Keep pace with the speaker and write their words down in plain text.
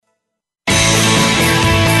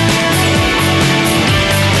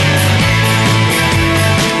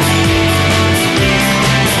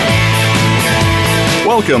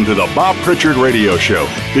Welcome to the Bob Pritchard Radio Show.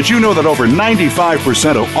 Did you know that over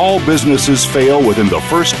 95% of all businesses fail within the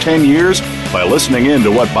first 10 years? By listening in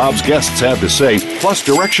to what Bob's guests have to say, plus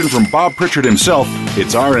direction from Bob Pritchard himself,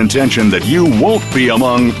 it's our intention that you won't be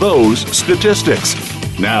among those statistics.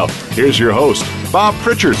 Now, here's your host, Bob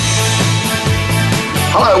Pritchard.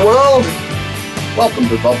 Hello, world. Welcome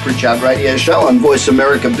to the Bob Pritchard Radio Show on Voice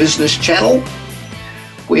America Business Channel.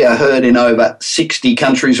 We are heard in over 60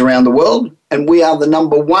 countries around the world, and we are the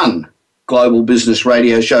 #1 global business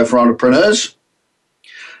radio show for entrepreneurs.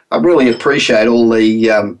 I really appreciate all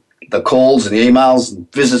the calls and the emails and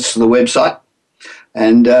visits to the website,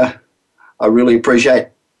 and I really appreciate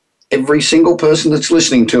every single person that's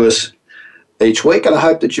listening to us each week, and I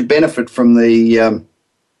hope that you benefit from the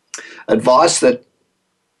advice that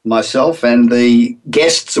myself and the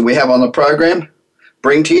guests that we have on the program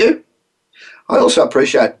bring to you. I also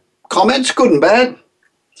appreciate comments, good and bad,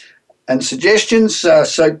 and suggestions,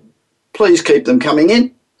 so please keep them coming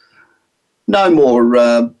in. No more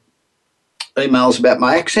emails about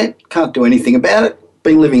my accent, can't do anything about it.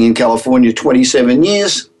 Been living in California 27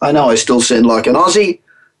 years. I know I still sound like an Aussie,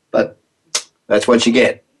 but that's what you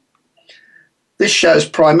get. This show's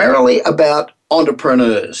primarily about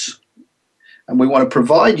entrepreneurs, and we want to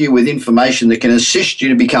provide you with information that can assist you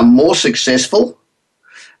to become more successful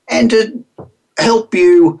and to help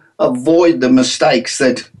you avoid the mistakes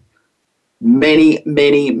that many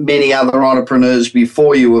other entrepreneurs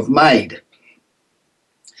before you have made.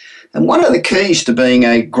 And one of the keys to being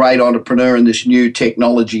a great entrepreneur in this new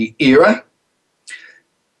technology era,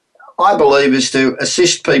 I believe, is to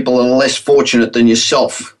assist people that are less fortunate than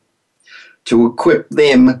yourself, to equip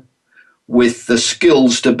them with the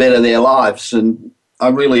skills to better their lives. And I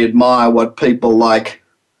really admire what people like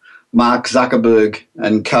Mark Zuckerberg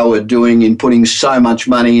and co are doing in putting so much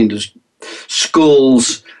money into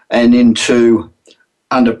schools and into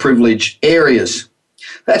underprivileged areas.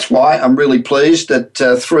 That's why I'm really pleased that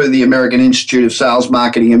through the American Institute of Sales,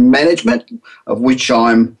 Marketing and Management, of which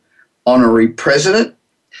I'm honorary president,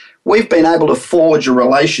 we've been able to forge a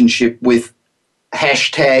relationship with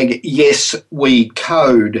 #YesWeCode.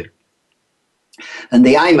 And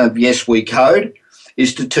the aim of Yes We Code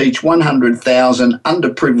is to teach 100,000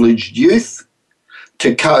 underprivileged youth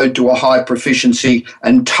to code to a high proficiency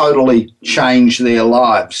and totally change their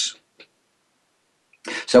lives.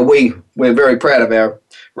 So we're very proud of our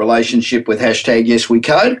relationship with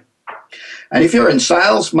 #YesWeCode. And if you're in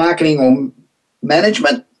sales, marketing or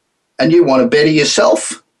management and you want to better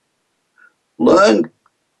yourself, learn,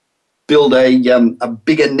 build a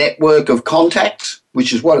bigger network of contacts,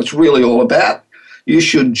 which is what it's really all about, you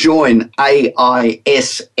should join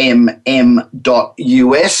AISMM.us,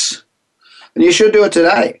 and you should do it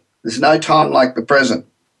today. There's no time like the present.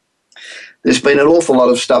 There's been an awful lot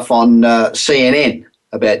of stuff on CNN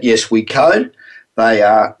about Yes We Code. They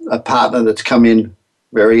are a partner that's come in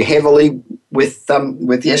very heavily with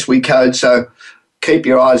Yes We Code, so keep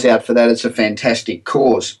your eyes out for that. It's a fantastic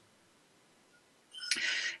cause.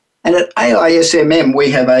 And at AISMM,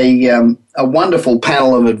 we have a wonderful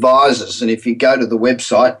panel of advisors. And if you go to the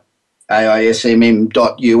website,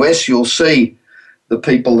 AISMM.us, you'll see the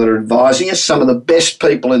people that are advising us, some of the best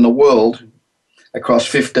people in the world across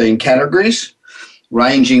 15 categories,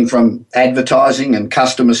 ranging from advertising and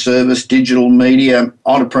customer service, digital media,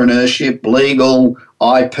 entrepreneurship, legal,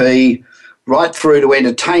 IP, right through to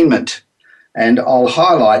entertainment. And I'll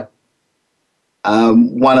highlight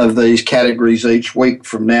one of these categories each week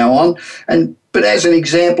from now on. But as an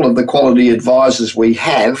example of the quality advisors we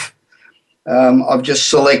have, I've just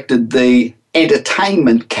selected the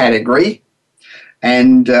entertainment category,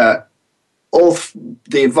 and all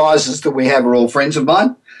the advisors that we have are all friends of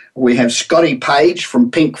mine. We have Scotty Page from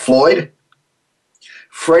Pink Floyd,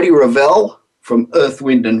 Freddie Ravel from Earth,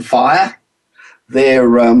 Wind and Fire. They're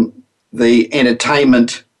the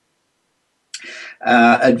entertainment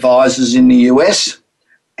advisors in the US,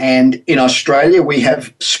 and in Australia we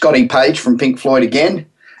have Scotty Page from Pink Floyd again,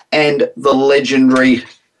 and the legendary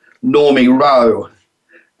Normie Rowe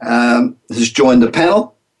has joined the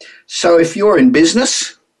panel. So if you're in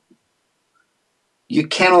business, you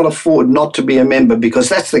cannot afford not to be a member, because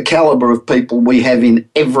that's the caliber of people we have in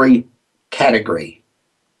every category.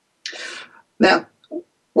 Now,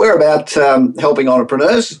 we're about helping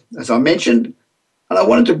entrepreneurs, as I mentioned. And I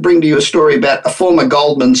wanted to bring to you a story about a former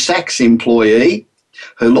Goldman Sachs employee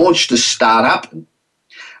who launched a startup.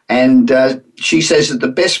 And she says that the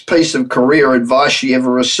best piece of career advice she ever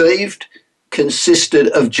received consisted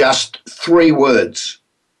of just 3 words: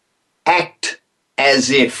 act as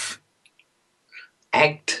if.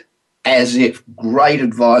 Act as if. Great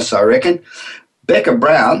advice, I reckon. Becca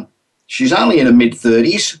Brown, She's only in her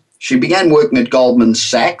mid-30s. She began working at Goldman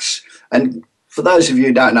Sachs. And for those of you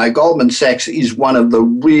who don't know, Goldman Sachs is one of the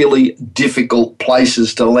really difficult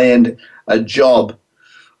places to land a job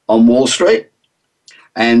on Wall Street.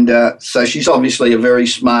 And so she's obviously a very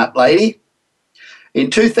smart lady.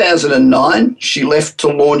 In 2009, she left to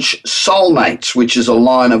launch Soulmates, which is a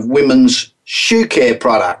line of women's shoe care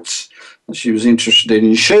products. She was interested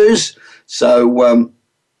in shoes, so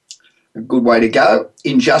a good way to go.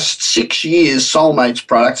 In just 6 years, Soulmates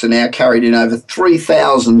products are now carried in over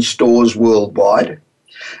 3,000 stores worldwide.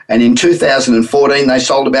 And in 2014, they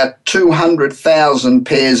sold about 200,000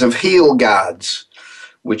 pairs of heel guards,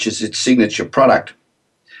 which is its signature product.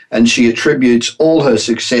 And she attributes all her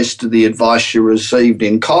success to the advice she received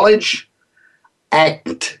in college: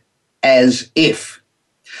 act as if.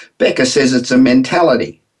 Becca says it's a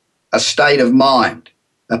mentality, a state of mind,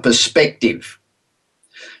 a perspective.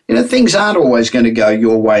 You know, things aren't always going to go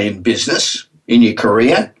your way in business, in your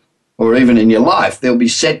career, or even in your life. There'll be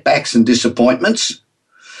setbacks and disappointments,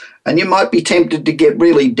 and you might be tempted to get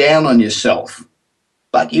really down on yourself.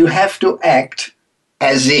 But you have to act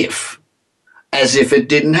as if it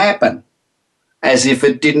didn't happen, as if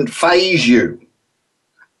it didn't faze you,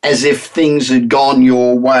 as if things had gone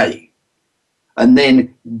your way, and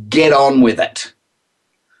then get on with it.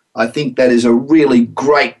 I think that is a really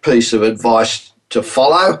great piece of advice to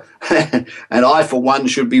follow, and I, for one,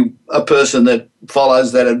 should be a person that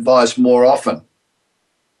follows that advice more often.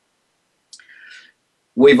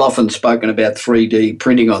 We've often spoken about 3D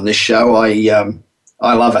printing on this show. I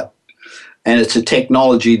love it. And it's a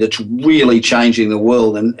technology that's really changing the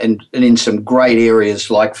world and in some great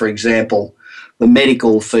areas, like, for example, the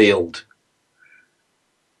medical field.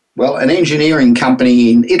 Well, an engineering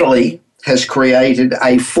company in Italy has created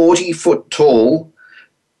a 40-foot tall,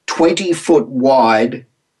 20-foot wide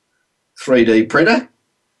 3D printer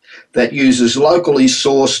that uses locally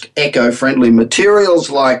sourced eco-friendly materials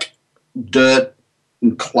like dirt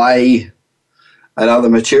and clay and other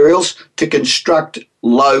materials to construct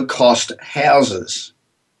low-cost houses.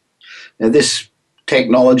 Now, this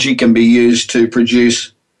technology can be used to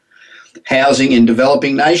produce housing in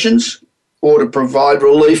developing nations or to provide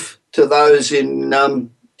relief to those in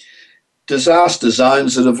disaster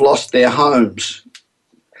zones that have lost their homes.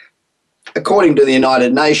 According to the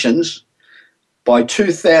United Nations, by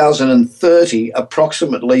 2030,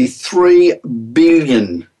 approximately 3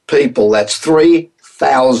 billion people, that's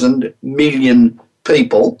 3,000 million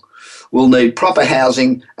people, will need proper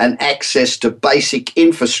housing and access to basic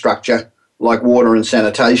infrastructure like water and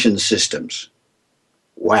sanitation systems.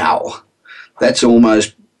 Wow, that's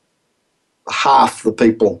almost half the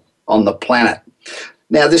people on the planet.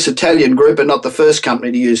 Now, this Italian group are not the first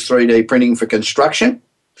company to use 3D printing for construction.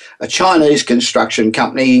 A Chinese construction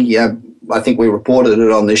company, I think we reported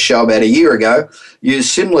it on this show about a year ago, used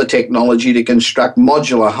similar technology to construct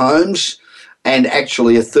modular homes and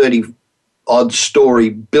actually a 30-odd story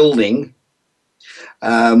building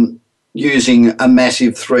using a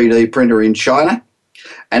massive 3D printer in China.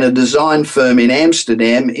 And a design firm in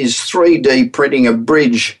Amsterdam is 3D printing a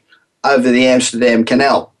bridge over the Amsterdam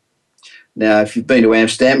Canal. Now, if you've been to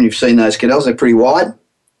Amsterdam and you've seen those canals, they're pretty wide,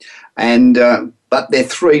 and but they're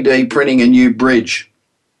 3D printing a new bridge.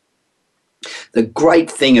 The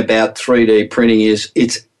great thing about 3D printing is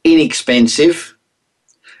it's inexpensive.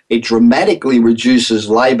 It dramatically reduces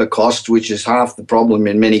labour costs, which is half the problem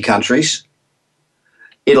in many countries.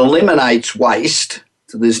 It eliminates waste,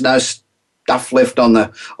 so there's no stuff left on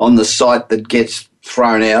the site that gets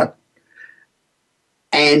thrown out,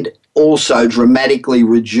 and also dramatically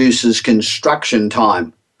reduces construction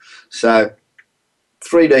time. So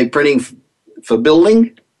 3D printing for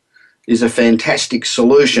building is a fantastic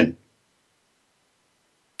solution.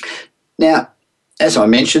 Now, as I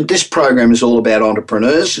mentioned, this program is all about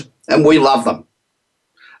entrepreneurs, and we love them.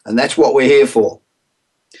 And that's what we're here for.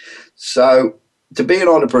 So to be an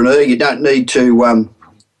entrepreneur, you don't need to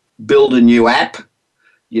build a new app.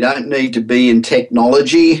 You don't need to be in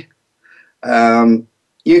technology.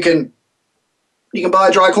 You can buy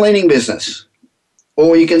a dry cleaning business,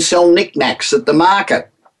 or you can sell knickknacks at the market.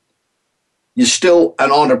 You're still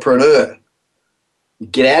an entrepreneur.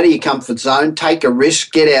 Get out of your comfort zone, take a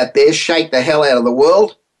risk, get out there, shake the hell out of the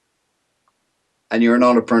world, and you're an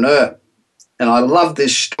entrepreneur. And I love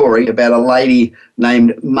this story about a lady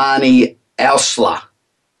named Marnie Ausler.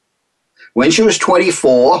 When she was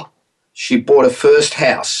 24, she bought her first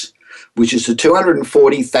house, which is a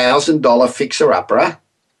 $240,000 fixer-upper.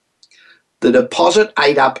 The deposit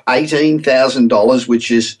ate up $18,000, which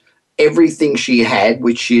is everything she had,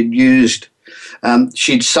 which she'd used.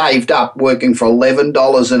 She'd saved up working for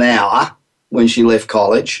 $11 an hour when she left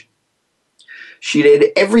college. She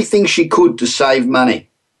did everything she could to save money.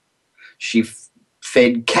 She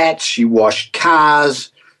fed cats, she washed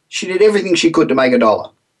cars, she did everything she could to make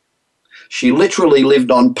 $1. She literally lived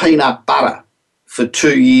on peanut butter for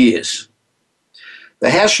 2 years. The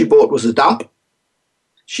house she bought was a dump.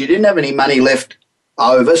 She didn't have any money left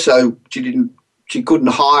over, so she couldn't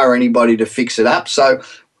hire anybody to fix it up. So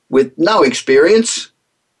with no experience,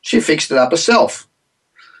 she fixed it up herself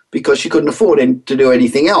because she couldn't afford to do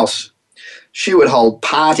anything else. She would hold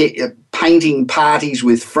painting parties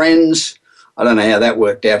with friends. I don't know how that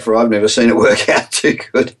worked out for her. I've never seen it work out too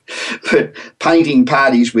good. But painting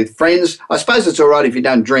parties with friends, I suppose it's all right if you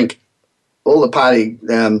don't drink. All the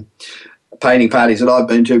painting parties that I've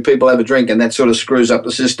been to, people have a drink and that sort of screws up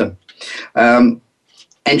the system. And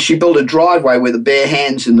she built a driveway with her bare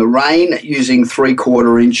hands in the rain using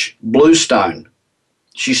 3/4-inch bluestone.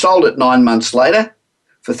 She sold it 9 months later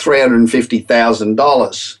for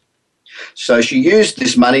 $350,000. So she used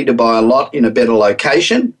this money to buy a lot in a better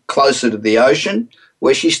location, closer to the ocean,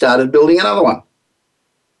 where she started building another one.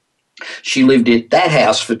 She lived at that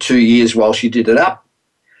house for 2 years while she did it up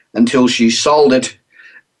until she sold it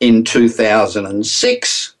in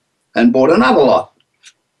 2006 and bought another lot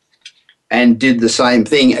and did the same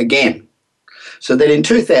thing again. So then in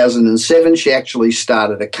 2007, she actually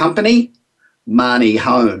started a company, Marnie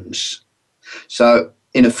Homes. So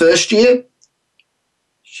in her first year,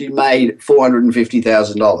 she made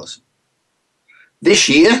 $450,000. This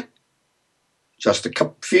year, just a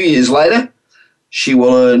few years later, she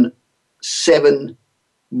will earn $7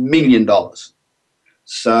 million.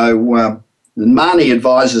 So Marnie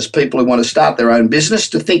advises people who want to start their own business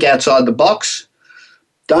to think outside the box.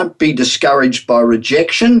 Don't be discouraged by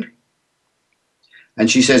rejection. And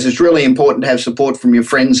she says it's really important to have support from your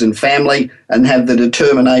friends and family and have the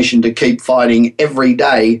determination to keep fighting every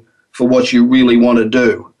day for what you really want to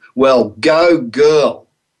do. Well, go girl.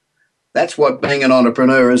 That's what being an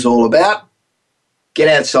entrepreneur is all about. Get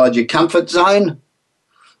outside your comfort zone,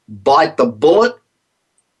 bite the bullet,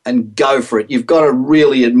 and go for it. You've got to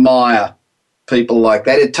really admire people like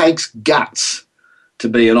that. It takes guts to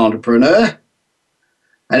be an entrepreneur.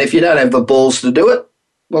 And if you don't have the balls to do it,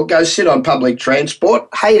 well, go sit on public transport,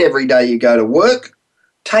 hate every day you go to work,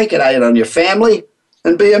 take it out on your family,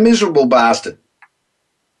 and be a miserable bastard.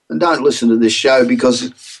 And don't listen to this show because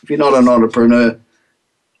if you're not an entrepreneur,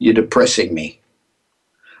 you're depressing me.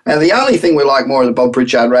 And the only thing we like more of the Bob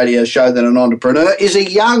Pritchard Radio Show than an entrepreneur is a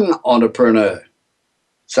young entrepreneur.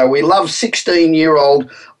 So we love 16-year-old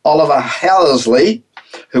Oliver Hallersley,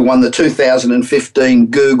 who won the 2015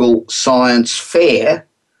 Google Science Fair,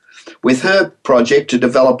 with her project to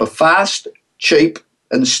develop a fast, cheap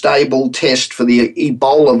and stable test for the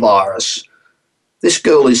Ebola virus. This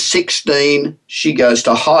girl is 16. She goes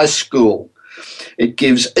to high school. It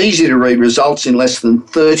gives easy-to-read results in less than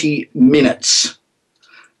 30 minutes,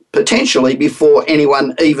 potentially before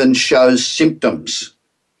anyone even shows symptoms.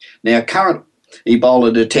 Now, current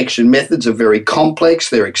Ebola detection methods are very complex.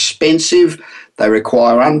 They're expensive. They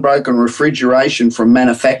require unbroken refrigeration from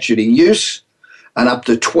manufacture to use and up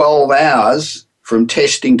to 12 hours from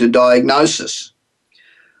testing to diagnosis.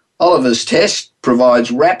 Oliver's test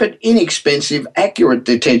provides rapid, inexpensive, accurate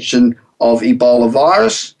detection of Ebola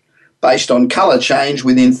virus based on colour change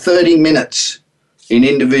within 30 minutes in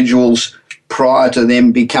individuals prior to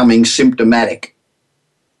them becoming symptomatic.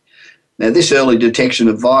 Now, this early detection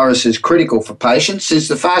of virus is critical for patients since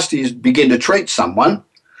the faster you begin to treat someone,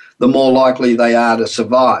 the more likely they are to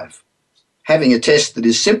survive. Having a test that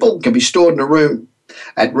is simple, can be stored in a room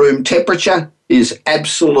at room temperature, is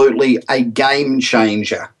absolutely a game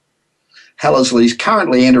changer. Hallersley is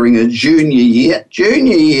currently entering a junior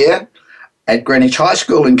year at Greenwich High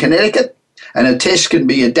School in Connecticut, and a test can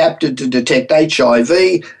be adapted to detect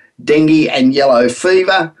HIV, dengue and yellow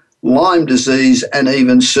fever, Lyme disease, and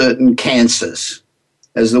even certain cancers.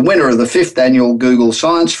 As the winner of the 5th annual Google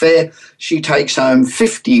Science Fair, she takes home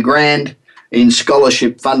 $50,000 in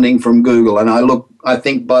scholarship funding from Google. And I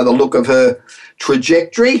think by the look of her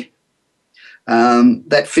trajectory,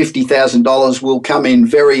 that $50,000 will come in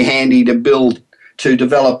very handy to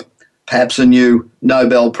develop perhaps a new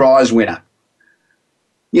Nobel Prize winner.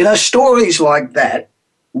 You know, stories like that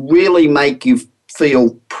really make you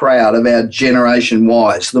feel proud of our Generation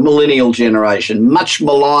Ys, the millennial generation. Much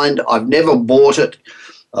maligned. I've never bought it.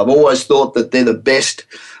 I've always thought that they're the best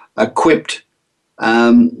equipped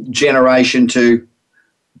generation to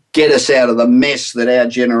get us out of the mess that our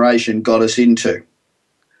generation got us into.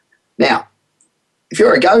 Now, if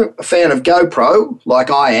you're a fan of GoPro,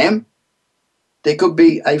 like I am, there could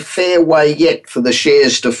be a fair way yet for the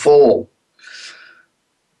shares to fall.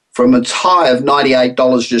 From its high of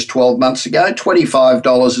 $98 just 12 months ago,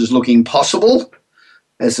 $25 is looking possible,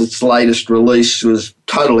 as its latest release was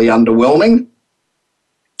totally underwhelming.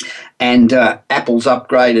 And Apple's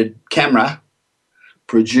upgraded camera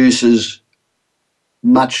produces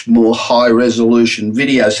much more high-resolution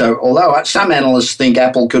video. So although some analysts think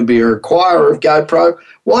Apple could be a acquirer of GoPro,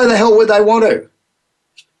 why the hell would they want to?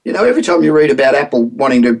 You know, every time you read about Apple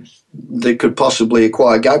wanting to, they could possibly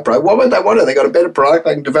acquire GoPro, why would they want to? They got a better product,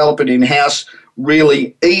 they can develop it in-house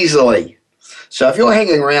really easily. So if you're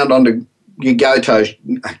hanging around on your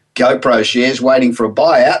GoPro shares waiting for a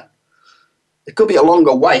buyout, it could be a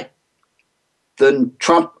longer wait than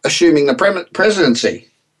Trump assuming the presidency.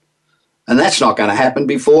 And that's not going to happen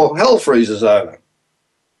before hell freezes over.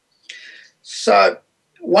 So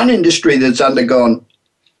one industry that's undergone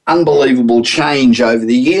unbelievable change over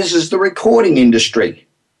the years is the recording industry.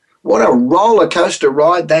 What a roller coaster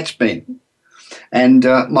ride that's been. And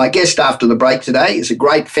my guest after the break today is a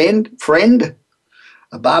great friend,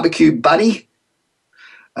 a barbecue buddy.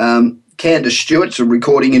 Candace Stewart's a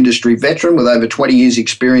recording industry veteran with over 20 years'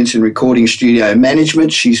 experience in recording studio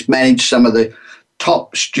management. She's managed some of the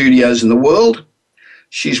top studios in the world.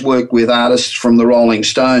 She's worked with artists from the Rolling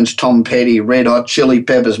Stones, Tom Petty, Red Hot Chili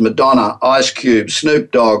Peppers, Madonna, Ice Cube,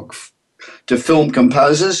 Snoop Dogg, to film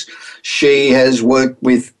composers. She has worked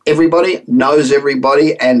with everybody, knows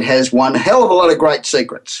everybody, and has one hell of a lot of great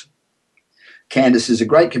secrets. Candace is a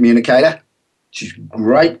great communicator. She's a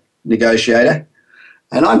great negotiator.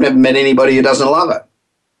 And I've never met anybody who doesn't love her.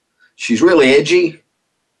 She's really edgy,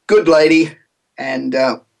 good lady, and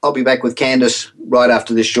I'll be back with Candace right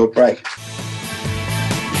after this short break.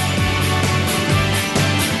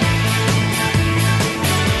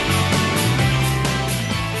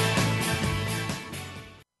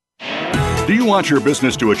 Do you want your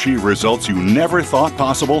business to achieve results you never thought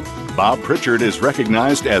possible? Bob Pritchard is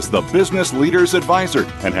recognized as the Business Leader's Advisor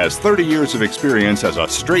and has 30 years of experience as a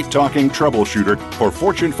straight-talking troubleshooter for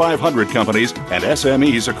Fortune 500 companies and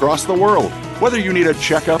SMEs across the world. Whether you need a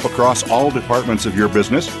checkup across all departments of your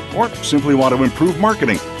business or simply want to improve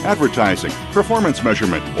marketing, advertising, performance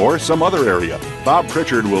measurement, or some other area, Bob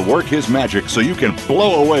Pritchard will work his magic so you can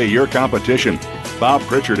blow away your competition. Bob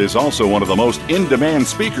Pritchard is also one of the most in-demand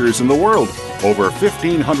speakers in the world. Over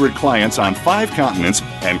 1,500 clients on 5 continents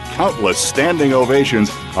and countless standing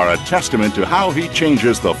ovations are a testament to how he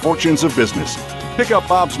changes the fortunes of business. Pick up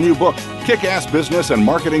Bob's new book, Kick-Ass Business and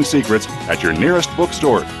Marketing Secrets, at your nearest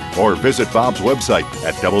bookstore, or visit Bob's website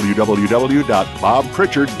at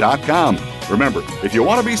www.bobpritchard.com. Remember, if you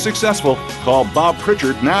want to be successful, call Bob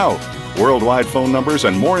Pritchard now. Worldwide phone numbers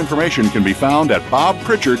and more information can be found at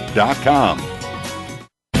bobpritchard.com.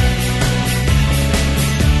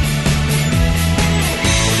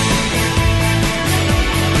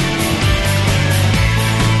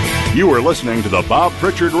 You are listening to the Bob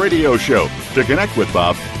Pritchard Radio Show. To connect with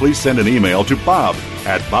Bob, please send an email to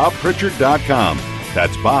bob@bobpritchard.com.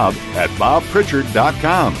 That's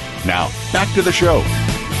bob@bobpritchard.com. Now, back to the show.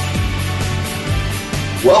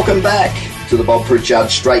 Welcome back to the Bob Pritchard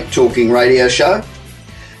Straight Talking Radio Show.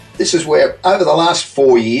 This is where, over the last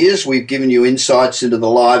 4 years, we've given you insights into the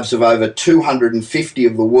lives of over 250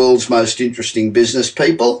 of the world's most interesting business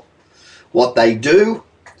people, what they do,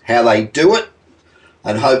 how they do it,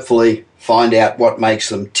 and hopefully find out what makes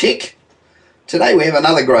them tick. Today we have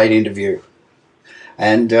another great interview,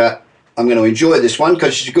 and I'm going to enjoy this one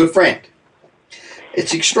because she's a good friend.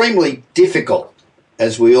 It's extremely difficult,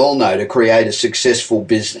 as we all know, to create a successful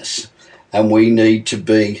business, and we need to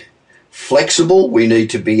be flexible. We need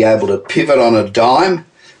to be able to pivot on a dime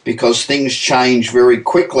because things change very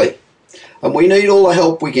quickly, and we need all the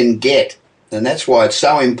help we can get, and that's why it's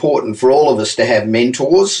so important for all of us to have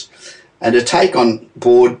mentors and to take on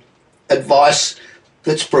board advice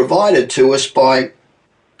that's provided to us by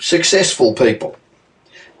successful people.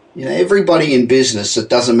 You know, everybody in business, it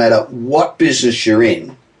doesn't matter what business you're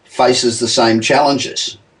in, faces the same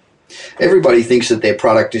challenges. Everybody thinks that their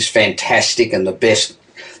product is fantastic and the best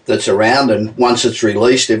that's around, and once it's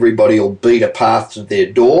released, everybody will beat a path to their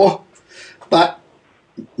door. But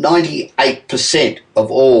 98%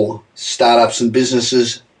 of all startups and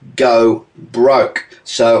businesses go broke.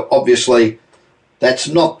 So obviously that's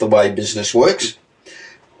not the way business works,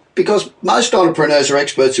 because most entrepreneurs are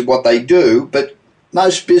experts at what they do, but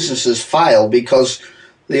most businesses fail because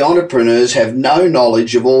the entrepreneurs have no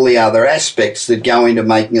knowledge of all the other aspects that go into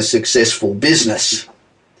making a successful business.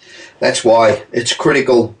 That's why it's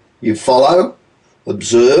critical you follow,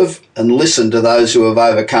 observe, and listen to those who have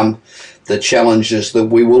overcome the challenges that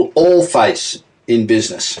we will all face in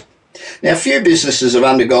business. Now, few businesses have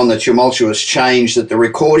undergone the tumultuous change that the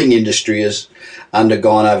recording industry has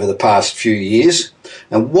undergone over the past few years.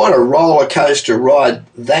 And what a roller coaster ride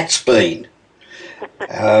that's been.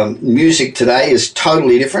 Music today is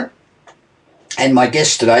totally different. And my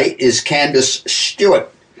guest today is Candace Stewart,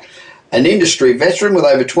 an industry veteran with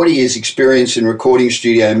over 20 years' experience in recording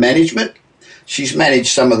studio management. She's managed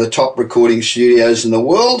some of the top recording studios in the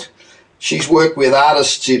world. She's worked with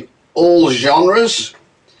artists in all genres,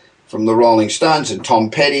 from the Rolling Stones and Tom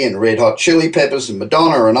Petty and Red Hot Chili Peppers and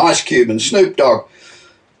Madonna and Ice Cube and Snoop Dogg,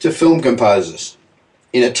 to film composers.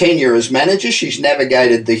 In her tenure as manager, she's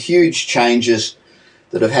navigated the huge changes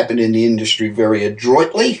that have happened in the industry very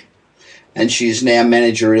adroitly, and she is now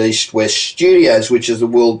manager at East West Studios, which is the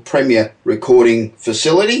world premier recording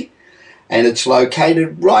facility, and it's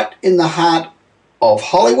located right in the heart of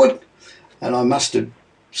Hollywood, and I must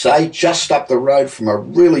say just up the road from a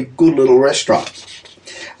really good little restaurant.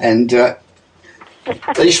 And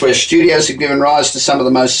East West Studios have given rise to some of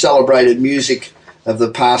the most celebrated music of the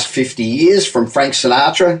past 50 years, from Frank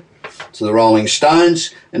Sinatra to the Rolling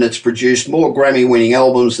Stones, and it's produced more Grammy-winning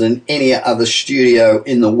albums than any other studio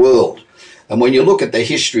in the world. And when you look at the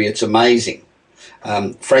history, it's amazing.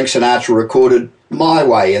 Frank Sinatra recorded My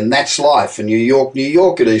Way and That's Life in New York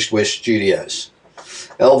at East West Studios.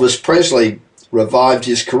 Elvis Presley revived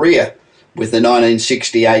his career with the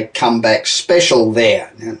 1968 comeback special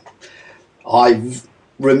there. I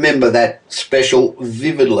remember that special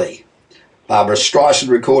vividly. Barbara Streisand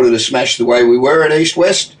recorded a smash The Way We Were at East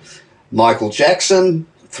West. Michael Jackson,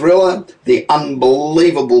 Thriller, the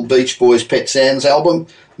unbelievable Beach Boys' Pet Sounds album,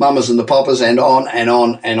 Mamas and the Poppers, and on and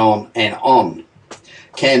on and on and on.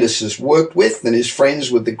 Candace has worked with and is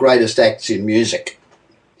friends with the greatest acts in music.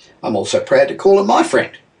 I'm also proud to call her my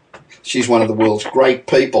friend. She's one of the world's great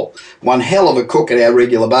people. One hell of a cook at our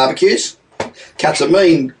regular barbecues, cuts a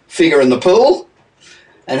mean figure in the pool,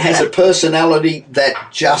 and has a personality that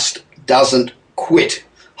just doesn't quit.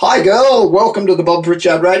 Hi, girl. Welcome to the Bob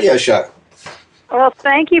Pritchard Radio Show. Well,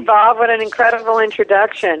 thank you, Bob. What an incredible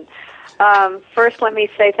introduction. First, let me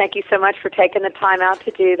say thank you so much for taking the time out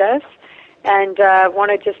to do this. And I want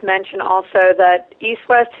to just mention also that East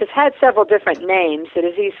West has had several different names. It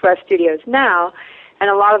is East West Studios now, and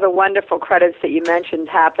a lot of the wonderful credits that you mentioned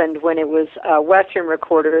happened when it was Western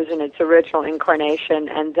Recorders in its original incarnation,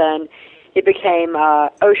 and then it became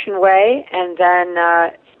Ocean Way, and then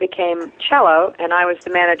it became Cello, and I was the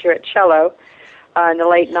manager at Cello in the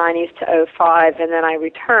late 90s to 05, and then I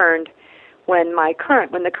returned when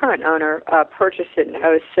the current owner purchased it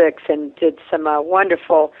in 06 and did some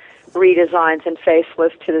wonderful redesigns and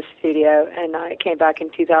facelifts to the studio, and I came back in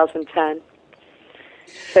 2010.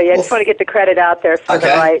 So yeah, I just want to get the credit out there for the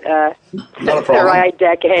right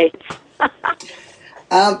decades.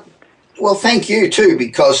 Well, thank you too,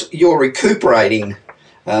 because you're recuperating,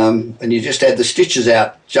 and you just had the stitches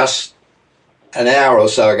out just an hour or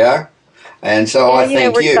so ago, and so I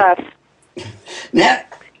thank you. Tough. Now,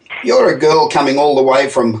 you're a girl coming all the way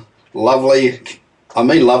from lovely,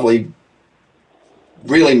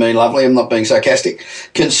 really mean lovely, I'm not being sarcastic,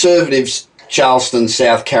 conservative Charleston,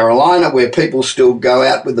 South Carolina, where people still go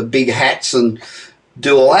out with the big hats and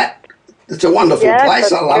do all that. It's a wonderful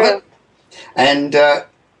place. I love it. And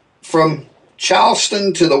from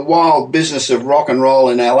Charleston to the wild business of rock and roll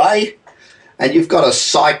in LA, and you've got a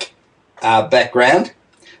psych background.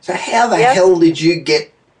 So how the hell did you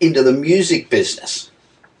get into the music business?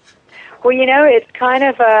 Well, it's kind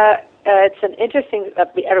of it's an interesting,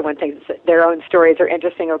 everyone thinks their own stories are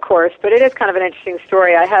interesting, of course, but it is kind of an interesting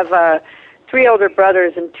story. I have 3 older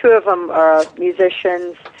brothers, and 2 of them are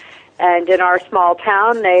musicians, and in our small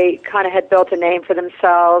town, they kind of had built a name for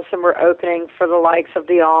themselves and were opening for the likes of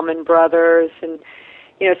the Allman Brothers and,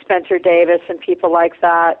 Spencer Davis and people like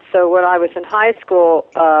that. So when I was in high school,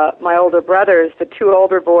 my older brothers, the 2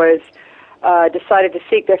 older boys, decided to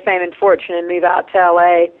seek their fame and fortune and move out to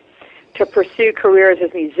L.A. to pursue careers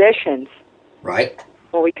as musicians. Right.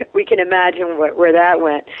 Well, we can imagine where that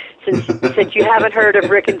went. Since you haven't heard of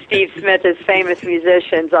Rick and Steve Smith as famous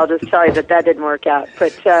musicians, I'll just tell you that didn't work out.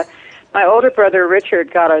 But my older brother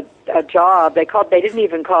Richard got a job. They didn't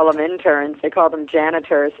even call them interns. They called them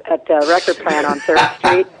janitors at the record plant on 3rd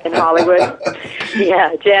Street in Hollywood.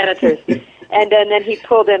 Yeah, janitors. And then he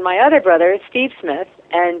pulled in my other brother, Steve Smith,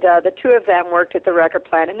 and the 2 of them worked at the record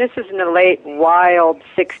plant. And this is in the late wild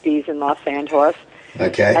 60s in Los Angeles.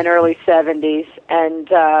 Okay. And early 70s. And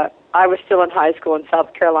I was still in high school in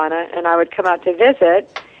South Carolina, and I would come out to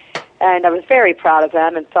visit, and I was very proud of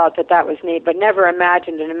them and thought that was neat, but never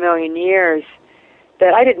imagined in a million years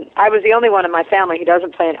that I was the only one in my family who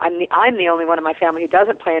doesn't play, I'm the only one in my family who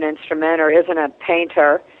doesn't play an instrument or isn't a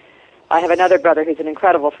painter. I have another brother who's an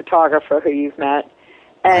incredible photographer who you've met.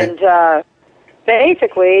 And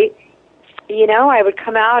basically, you know, I would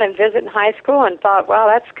come out and visit in high school and thought, well,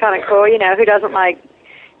 that's kind of cool. You know, who doesn't like,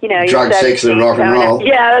 you know, drugs, sex, and rock and roll.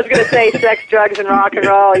 Yeah, I was going to say sex, drugs, and rock and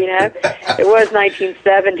roll, you know. It was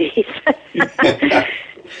 1970s.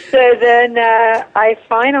 So then I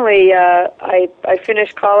finally, I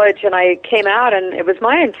finished college and I came out, and it was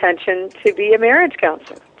my intention to be a marriage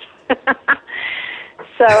counselor.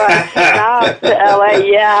 So I came out to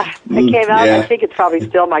L.A. Yeah, I came out. I think it's probably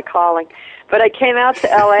still my calling. But I came out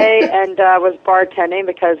to L.A. and was bartending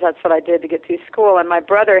because that's what I did to get through school. And my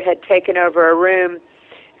brother had taken over a room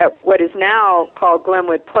at what is now called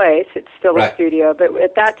Glenwood Place. It's still a studio, but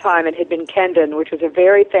at that time it had been Kendon, which was a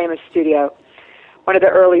very famous studio, one of the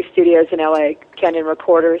early studios in L.A., Kendon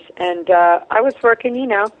Recorders. And I was working, you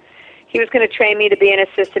know. He was going to train me to be an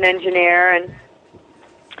assistant engineer, and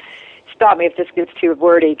stop me if this gets too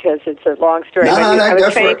wordy because it's a long story. I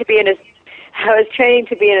was trained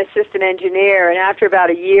to be an assistant engineer, and after about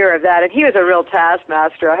a year of that, and he was a real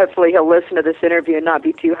taskmaster. Hopefully he'll listen to this interview and not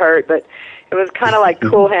be too hurt, but it was kind of like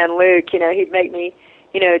Cool Hand Luke. You know, he'd make me,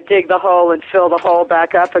 you know, dig the hole and fill the hole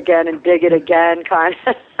back up again and dig it again, kind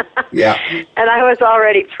of. Yeah. And I was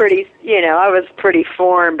already pretty, you know, I was pretty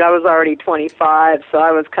formed. I was already 25, so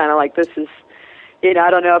I was kind of like, this is, you know,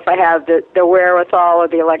 I don't know if I have the wherewithal or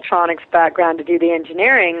the electronics background to do the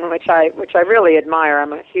engineering, which I really admire.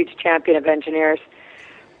 I'm a huge champion of engineers.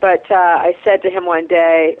 But I said to him one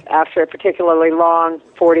day, after a particularly long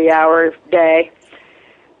 40-hour day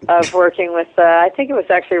of working with, I think it was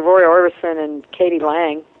actually Roy Orbison and Katie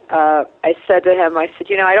Lang, I said to him, I said,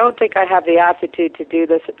 you know, I don't think I have the aptitude to do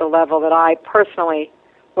this at the level that I personally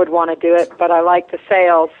would want to do it, but I like the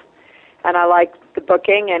sales and I like the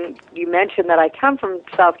booking. And you mentioned that I come from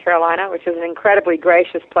South Carolina, which is an incredibly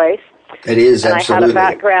gracious place. It is, and absolutely. I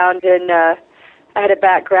had a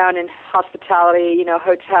background in hospitality, you know,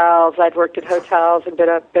 hotels. I'd worked at hotels and been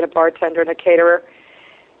a bartender and a caterer.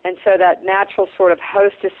 And so that natural sort of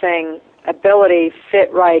hostessing ability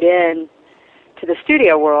fit right in to the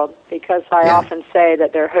studio world, because I often say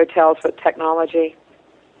that they're hotels with technology.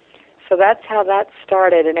 So that's how that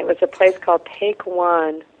started, and it was a place called Take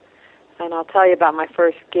One. And I'll tell you about my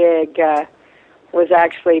first gig. Was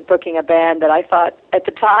actually booking a band that I thought at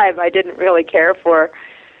the time I didn't really care for.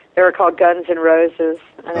 They were called Guns N' Roses,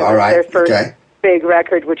 and it was their first big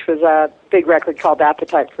record, which was a big record called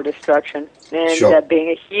Appetite for Destruction, and ended up being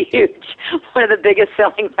a huge, one of the biggest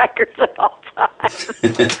selling records of all time.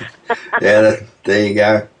 There you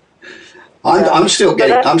go. I'm still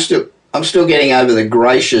getting over the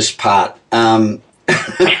gracious part.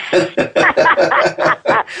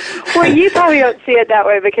 Well, you probably don't see it that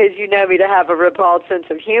way because you know me to have a ribald sense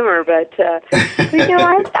of humor, but you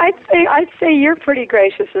know, I'd say you're pretty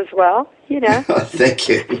gracious as well. You know. Thank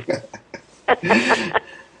you.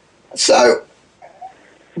 So,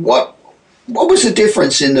 what was the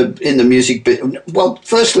difference in the music? Well,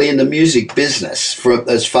 firstly, in the music business,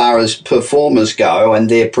 as far as performers go and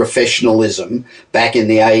their professionalism back in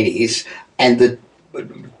the 80s, and the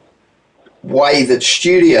way that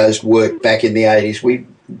studios worked back in the 80s.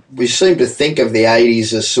 We seem to think of the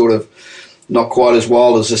 80s as sort of not quite as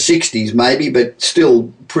wild as the 60s maybe, but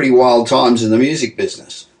still pretty wild times in the music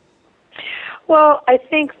business. Well, I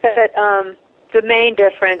think that the main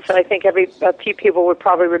difference, I think a few people would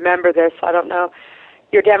probably remember this, I don't know,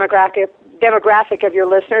 your demographic of your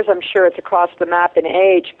listeners, I'm sure it's across the map in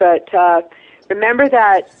age, but remember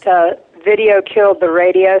that Video Killed the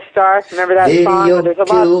Radio Star? Remember that song? Video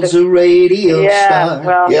kills a radio star.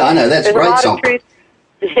 Well, yeah, I know, that's a great song.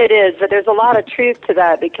 It is, but there's a lot of truth to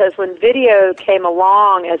that, because when video came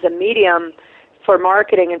along as a medium for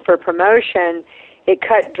marketing and for promotion, it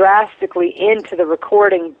cut drastically into the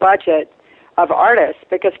recording budget of artists,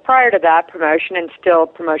 because prior to that, promotion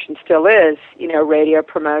still is, you know, radio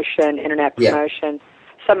promotion, internet promotion.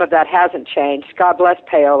 Yeah. Some of that hasn't changed. God bless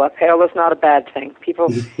payola. Payola's not a bad thing. People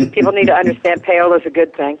need to understand payola's a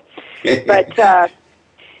good thing. But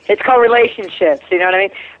it's called relationships, you know what I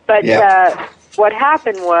mean? But what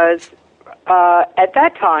happened was, at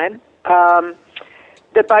that time,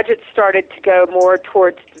 the budget started to go more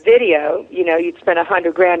towards video. You know, you'd spend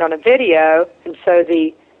 $100,000 on a video, and so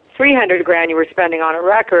the $300,000 you were spending on a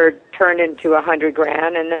record turned into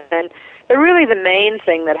 $100,000, and then really the main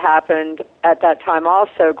thing that happened at that time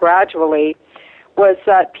also gradually was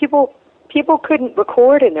that people couldn't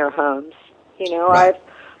record in their homes. You know, right.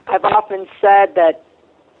 I've often said that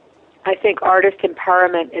I think artist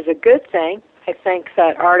empowerment is a good thing. I think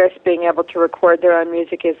that artists being able to record their own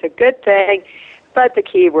music is a good thing, But the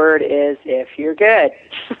key word is if you're good.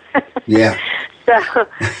 Yeah. So,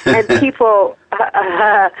 and people,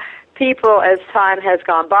 as time has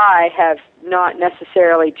gone by, have not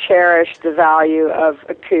necessarily cherished the value of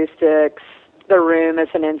acoustics, the room as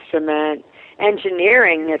an instrument,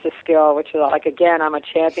 engineering as a skill, which is like, again, I'm a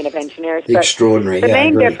champion of engineers. Extraordinary. But the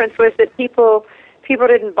main difference was that people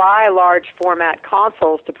didn't buy large format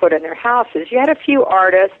consoles to put in their houses. You had a few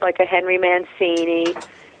artists like a Henry Mancini,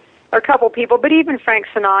 or a couple people, but even Frank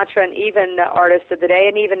Sinatra and even the artists of the day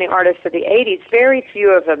and even the artists of the 80s, very few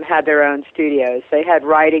of them had their own studios. They had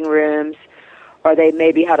writing rooms, or they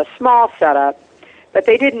maybe had a small setup, but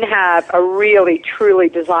they didn't have a really, truly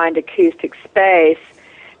designed acoustic space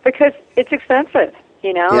because it's expensive,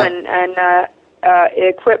 you know, Yeah. and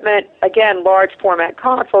equipment, again, large format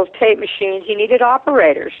consoles, tape machines, you needed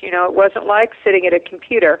operators, you know, it wasn't like sitting at a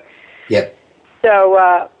computer. Yep. So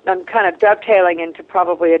I'm kind of dovetailing into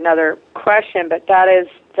probably another question, but that is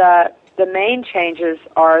that the main changes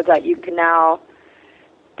are that you can now,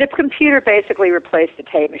 the computer basically replaced the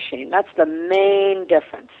tape machine. That's the main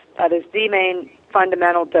difference. That is the main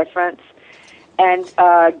fundamental difference. And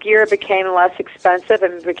gear became less expensive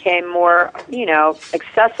and became more, you know,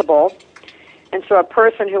 accessible. And so a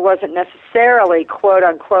person who wasn't necessarily, quote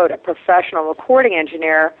unquote, a professional recording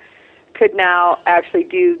engineer could now actually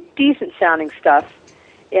do decent sounding stuff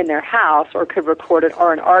in their house, or could record it,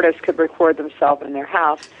 or an artist could record themselves in their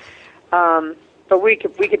house. But we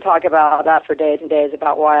could talk about that for days and days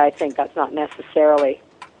about why I think that's not necessarily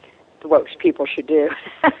what people should do.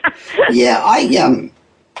 Yeah,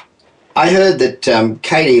 I heard that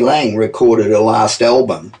Katie Lang recorded her last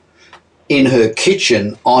album in her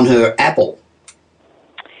kitchen on her Apple.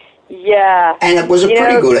 Yeah, and it was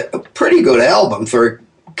a pretty good album for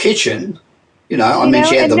a kitchen. You know, I mean,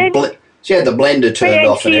 she had the blender turned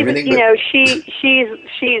off and everything. You know,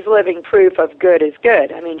 she's living proof of good is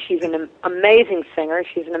good. I mean, she's an amazing singer.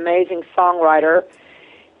 She's an amazing songwriter.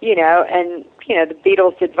 You know, and you know, the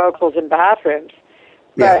Beatles did vocals in bathrooms.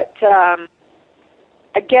 But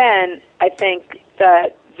again, I think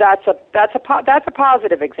that's a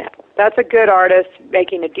positive example. That's a good artist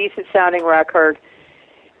making a decent sounding record,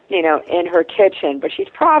 you know, in her kitchen. But she's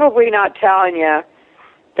probably not telling you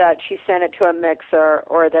that she sent it to a mixer,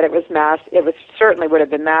 or that it was certainly would have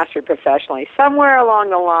been mastered professionally. Somewhere along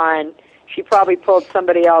the line, she probably pulled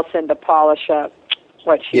somebody else in to polish up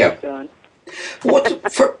what she was doing.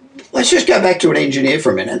 Let's just go back to an engineer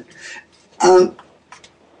for a minute.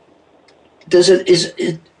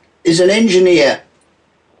 Is an engineer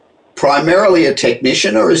primarily a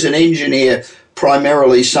technician, or is an engineer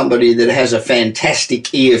primarily somebody that has a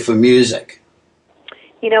fantastic ear for music?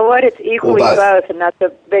 You know what? It's equally both, and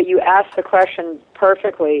that you asked the question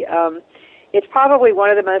perfectly. It's probably one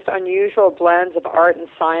of the most unusual blends of art and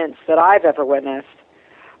science that I've ever witnessed.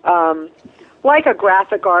 Like a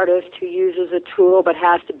graphic artist who uses a tool but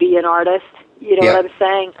has to be an artist. You know what I'm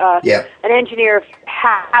saying? An engineer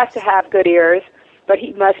has to have good ears, but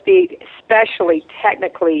he must be especially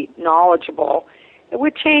technically knowledgeable.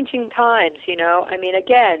 We're changing times, you know. I mean,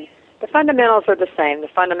 again, the fundamentals are the same. The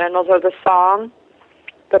fundamentals are the song,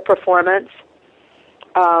 the performance,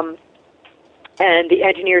 and the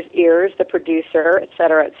engineer's ears, the producer, et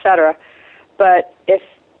cetera, et cetera. But if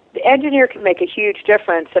the engineer can make a huge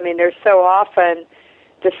difference, I mean, there's so often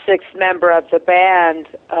the sixth member of the band.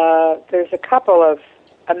 There's a couple of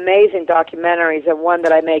amazing documentaries, and one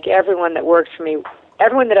that I make everyone that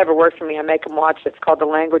ever works for me, I make them watch. It's called The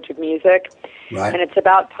Language of Music, and it's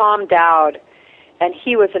about Tom Dowd. And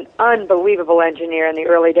he was an unbelievable engineer in the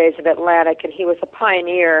early days of Atlantic, and he was a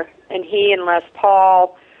pioneer. And he and Les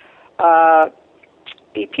Paul,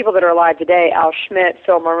 people that are alive today, Al Schmidt,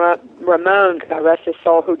 Phil Ramone, God rest his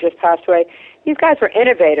soul, who just passed away, these guys were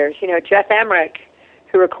innovators. You know, Jeff Emmerich,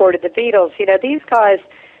 who recorded the Beatles, you know, these guys,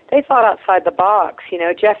 they thought outside the box. You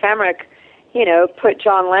know, Jeff Emmerich, you know, put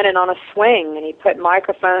John Lennon on a swing, and he put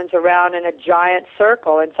microphones around in a giant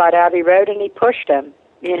circle inside Abbey Road, and he pushed him.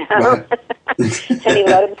 You know, and he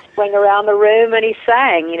let him swing around the room, and he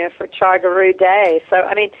sang, you know, for Chargaroo Day. So,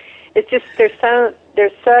 I mean, it's just there's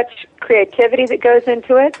such creativity that goes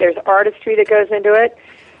into it. There's artistry that goes into it.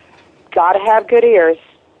 Got to have good ears,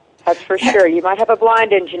 that's for sure. You might have a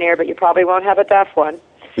blind engineer, but you probably won't have a deaf one.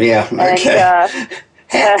 Yeah. Okay.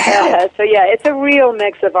 And, so yeah, it's a real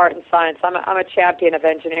mix of art and science. I'm a champion of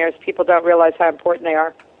engineers. People don't realize how important they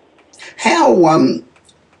are. How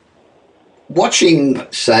watching,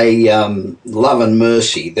 say, Love and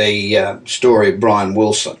Mercy, the story of Brian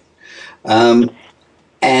Wilson,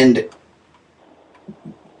 and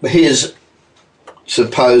his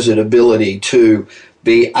supposed ability to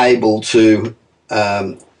be able to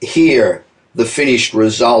hear the finished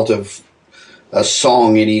result of a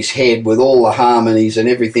song in his head with all the harmonies and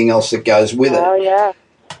everything else that goes with it. Oh yeah.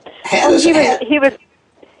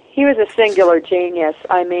 He was a singular genius.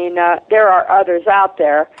 I mean, there are others out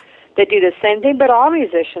there that do the same thing, but all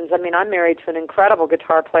musicians. I mean, I'm married to an incredible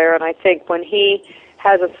guitar player, and I think when he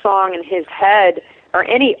has a song in his head, or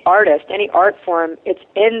any artist, any art form, it's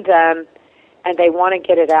in them, and they want to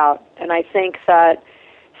get it out. And I think that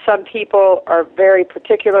some people are very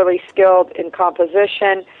particularly skilled in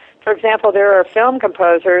composition. For example, there are film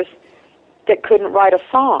composers that couldn't write a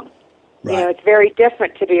song. Right. You know, it's very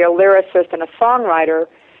different to be a lyricist and a songwriter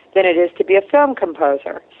than it is to be a film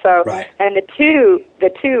composer. So, right. And the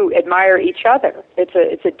two admire each other.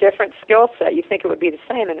 It's a different skill set. You think it would be the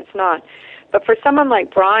same, and it's not. But for someone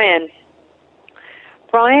like Brian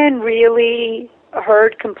really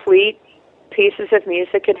heard complete pieces of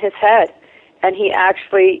music in his head, and he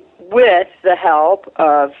actually, with the help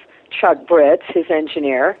of Chuck Britz, his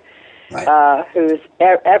engineer, right. Who's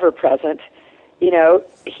ever present, you know,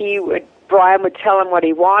 Brian would tell him what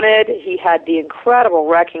he wanted. He had the incredible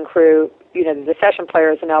wrecking crew, you know, the session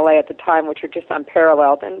players in LA at the time, which are just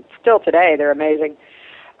unparalleled, and still today they're amazing.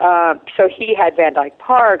 So he had Van Dyke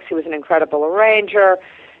Parks, who was an incredible arranger.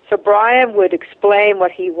 So Brian would explain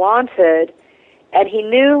what he wanted, and he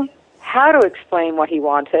knew how to explain what he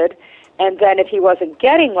wanted, and then if he wasn't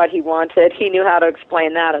getting what he wanted, he knew how to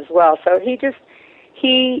explain that as well. So he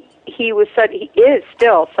is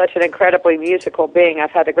still such an incredibly musical being.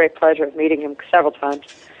 I've had the great pleasure of meeting him several times.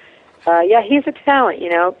 Yeah, he's a talent, you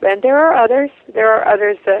know, and there are others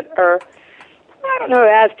that are, I don't know,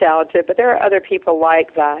 as talented, but there are other people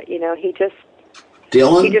like that, you know. He just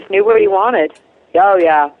knew what he wanted. Oh,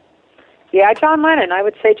 yeah. Yeah, John Lennon. I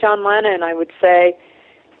would say John Lennon. I would say,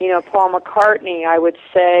 you know, Paul McCartney. I would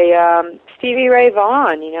say Stevie Ray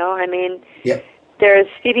Vaughan, you know. I mean, yep. There's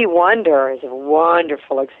Stevie Wonder is a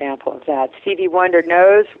wonderful example of that. Stevie Wonder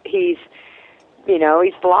knows he's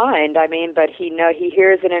blind. I mean, but he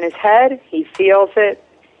hears it in his head, he feels it,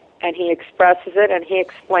 and he expresses it, and he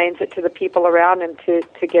explains it to the people around him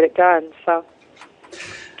to get it done. So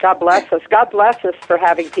God bless us. God bless us for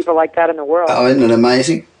having people like that in the world. Oh, isn't it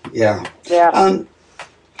amazing? Yeah. Yeah.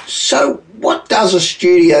 So what does a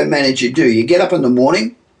studio manager do? You get up in the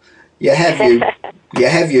morning, you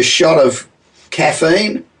have your shot of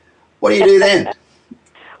caffeine. What do you do then?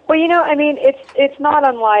 Well, you know, I mean, it's not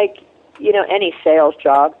unlike, you know, any sales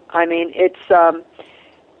job. I mean, it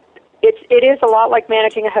is a lot like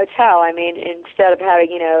managing a hotel. I mean, instead of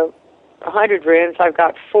having, you know, 100 rooms, I've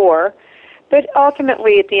got 4. But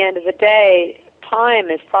ultimately, at the end of the day, time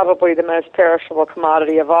is probably the most perishable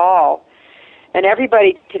commodity of all. And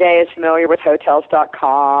everybody today is familiar with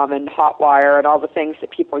Hotels.com and Hotwire and all the things that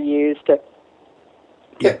people use to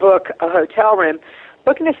book a hotel room.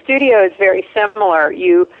 Booking a studio is very similar.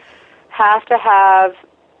 You have to have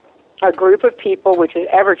a group of people, which is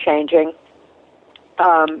ever-changing.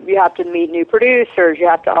 You have to meet new producers. You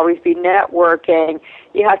have to always be networking.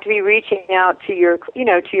 You have to be reaching out to your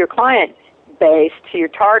client base, to your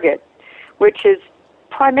target, which is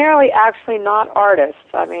primarily actually not artists.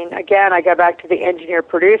 I mean, again, I go back to the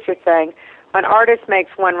engineer-producer thing. An artist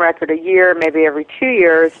makes one record a year, maybe every 2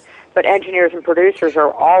 years, but engineers and producers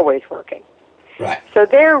are always working. Right. So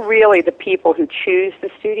they're really the people who choose the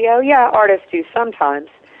studio. Yeah, artists do sometimes.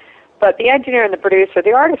 But the engineer and the producer,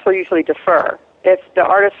 the artist will usually defer. If the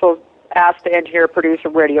artist will ask the engineer or producer,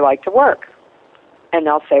 where do you like to work? And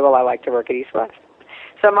they'll say, well, I like to work at East West.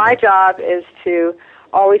 So my job is to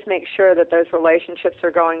always make sure that those relationships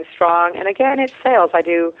are going strong. And again, it's sales. I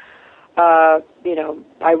do, I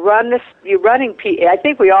run this. I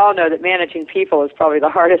think we all know that managing people is probably the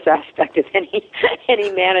hardest aspect of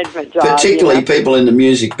any management job. Particularly people in the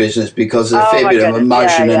music business, because there's a fair bit of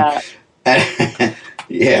emotion and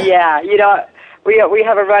Yeah, you know, we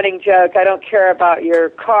have a running joke. I don't care about your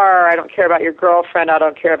car. I don't care about your girlfriend. I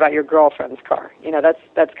don't care about your girlfriend's car. You know,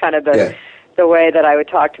 that's kind of the way that I would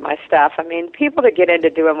talk to my staff. I mean, people that get into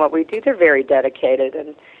doing what we do, they're very dedicated,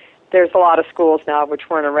 and there's a lot of schools now which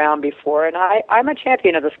weren't around before, and I'm a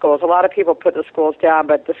champion of the schools. A lot of people put the schools down,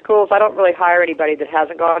 but the schools, I don't really hire anybody that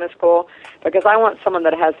hasn't gone to school, because I want someone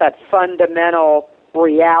that has that fundamental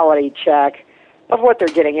reality check of what they're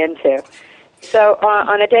getting into. So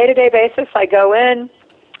on a day-to-day basis, I go in,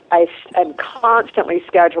 I am constantly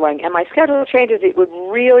scheduling, and my schedule changes. It would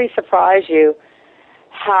really surprise you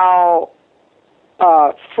how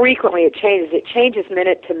frequently it changes. It changes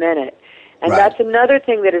minute to minute. And that's another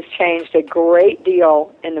thing that has changed a great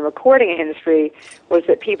deal in the recording industry, was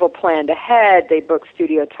that people planned ahead. They booked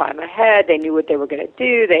studio time ahead. They knew what they were going to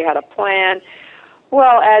do. They had a plan.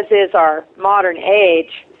 Well, as is our modern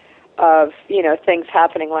age, of, things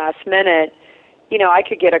happening last minute, I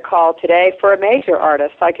could get a call today for a major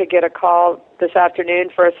artist. I could get a call this afternoon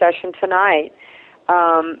for a session tonight.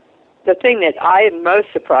 The thing that I am most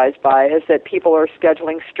surprised by is that people are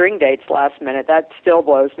scheduling string dates last minute. That still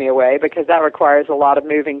blows me away because that requires a lot of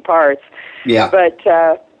moving parts. Yeah. But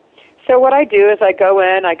so what I do is I go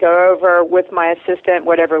over with my assistant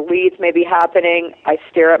whatever leads may be happening. I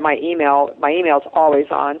stare at my email. My email's always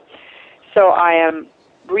on. So I am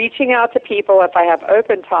reaching out to people if I have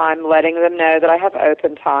open time, letting them know that I have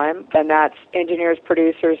open time, and that's engineers,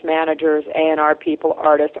 producers, managers, A&R people,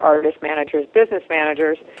 artists, managers, business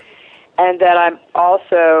managers. And then I'm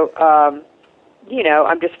also,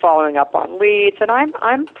 I'm just following up on leads, and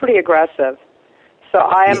I'm pretty aggressive. So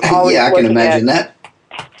I am always I can imagine that.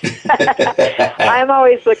 I'm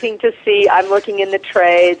always looking to see. I'm looking in the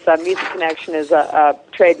trades. Music Connection is a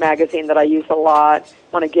trade magazine that I use a lot.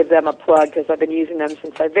 I want to give them a plug because I've been using them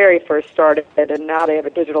since I very first started, and now they have a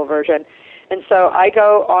digital version. And so I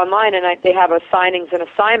go online, and they have a signings and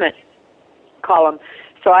assignment column.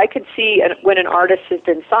 So I could see when an artist has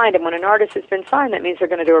been signed, and when an artist has been signed, that means they're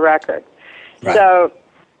going to do a record. Right. So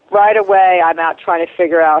right away, I'm out trying to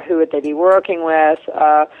figure out who would they be working with.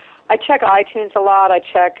 I check iTunes a lot. I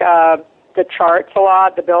check the charts a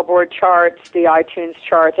lot, the Billboard charts, the iTunes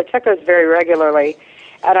charts. I check those very regularly.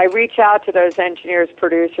 And I reach out to those engineers,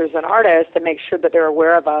 producers, and artists to make sure that they're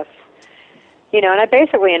aware of us. And I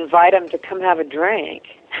basically invite them to come have a drink.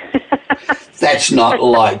 That's not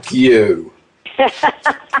like you.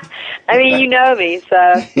 I mean, you know me,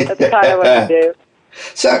 so that's kind of what I do.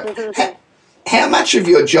 So how much of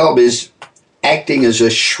your job is acting as a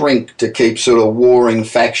shrink to keep sort of warring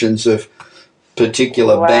factions of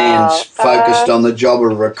particular bands focused on the job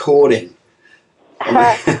of recording?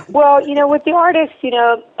 Well, with the artists,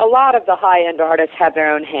 a lot of the high-end artists have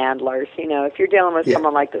their own handlers. If you're dealing with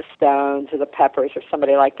someone like the Stones or the Peppers or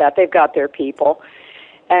somebody like that, they've got their people.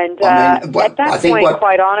 And at that point,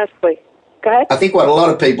 quite honestly, go ahead. I think what a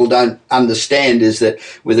lot of people don't understand is that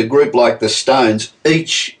with a group like the Stones,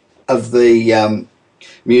 each of the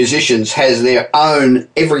musicians has their own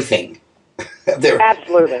everything.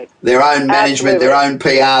 Absolutely. Their own management, their own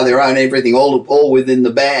PR, their own everything, all within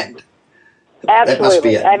the band. Absolutely. That must be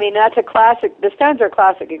it. I mean, that's a classic. The Stones are a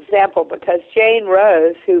classic example because Jane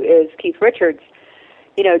Rose, who is Keith Richards,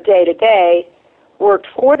 day to day, worked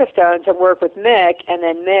for the Stones and worked with Mick, and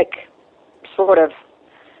then Mick sort of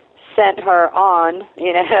sent her on,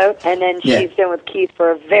 and then she's been with Keith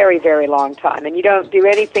for a very, very long time. And you don't do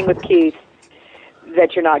anything with Keith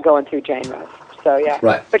that you're not going through Jane Rose. So yeah,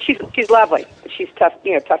 right. But she's lovely. She's tough,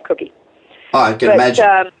 tough cookie. Oh, I can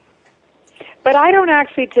imagine. But I don't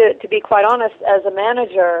actually, to be quite honest, as a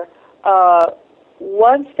manager,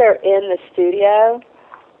 once they're in the studio,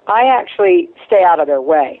 I actually stay out of their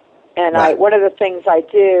way. And right. One of the things I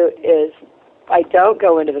do is I don't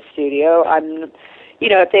go into the studio.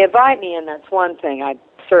 If they invite me in, that's one thing. I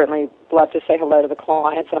certainly love to say hello to the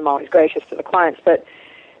clients, and I'm always gracious to the clients. But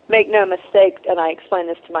make no mistake, and I explain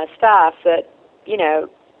this to my staff, that,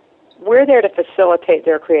 we're there to facilitate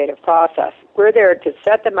their creative process. We're there to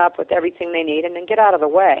set them up with everything they need and then get out of the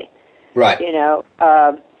way. Right.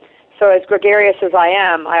 So as gregarious as I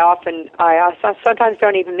am, I sometimes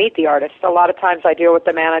don't even meet the artist. A lot of times I deal with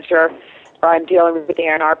the manager, or I'm dealing with the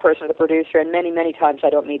A&R person or the producer, and many, many times I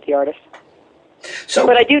don't meet the artist.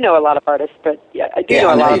 But I do know a lot of artists. But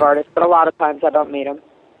a lot of times I don't meet them.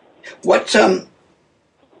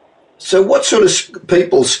 So what sort of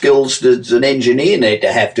people skills does an engineer need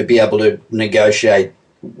to have be able to negotiate?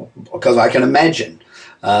 Because I can imagine.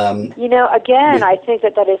 Again, I think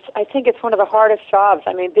I think it's one of the hardest jobs.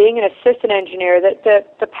 I mean, being an assistant engineer,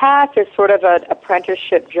 the path is sort of an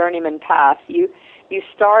apprenticeship journeyman path. You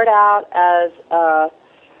start out as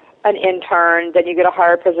an intern, then you get a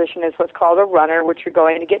higher position as what's called a runner, which you're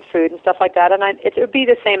going to get food and stuff like that. And it would be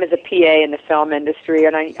the same as a PA in the film industry.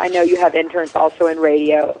 And I know you have interns also in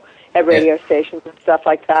radio, at radio stations and stuff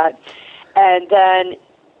like that. And then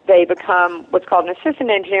they become what's called an assistant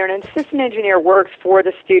engineer. And an assistant engineer works for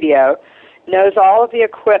the studio, knows all of the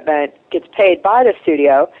equipment, gets paid by the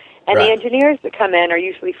studio, and the engineers that come in are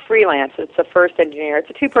usually freelance. It's the first engineer. It's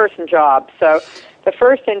a two-person job. So the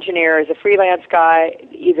first engineer is a freelance guy.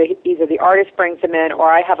 Either the artist brings them in,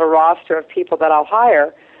 or I have a roster of people that I'll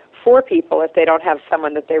hire for people if they don't have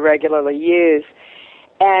someone that they regularly use.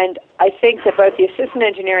 And I think that both the assistant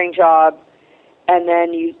engineering job and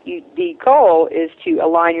then the goal is to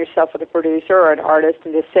align yourself with a producer or an artist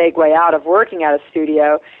and to segue out of working at a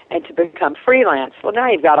studio and to become freelance. Well,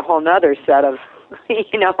 now you've got a whole nother set of,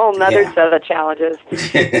 set of challenges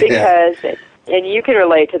because and you can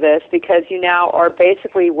relate to this because you now are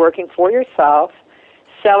basically working for yourself,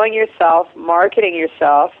 selling yourself, marketing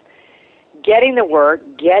yourself, getting the work,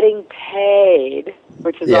 getting paid,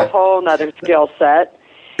 which is a whole other skill set.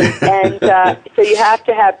 And so you have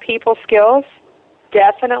to have people skills,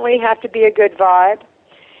 definitely have to be a good vibe.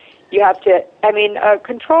 You have to, I mean, a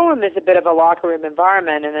control room is a bit of a locker room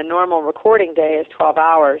environment, and a normal recording day is 12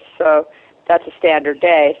 hours, so that's a standard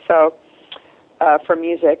day, so for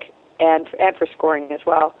music and for scoring as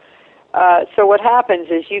well. So what happens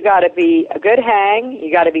is you got to be a good hang, you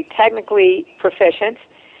got to be technically proficient,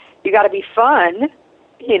 you got to be fun,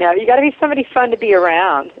 you know, you got to be somebody fun to be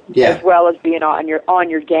around, as well as being on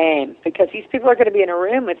your game, because these people are going to be in a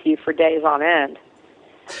room with you for days on end.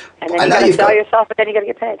 And then you got to sell yourself, but then you got to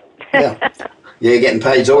get paid. Yeah, getting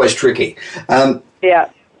paid is always tricky. Yeah.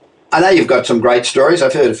 I know you've got some great stories.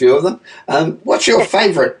 I've heard a few of them. What's your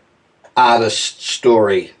favourite artist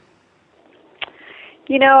story?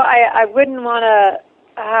 You know, I wouldn't want to.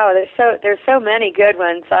 Oh, there's so many good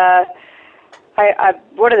ones.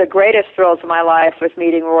 One of the greatest thrills of my life was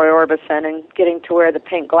meeting Roy Orbison and getting to wear the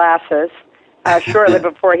pink glasses. Shortly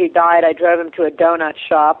before he died, I drove him to a donut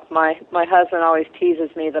shop. My husband always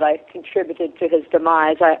teases me that I contributed to his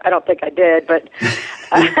demise. I don't think I did, but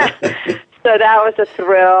so that was a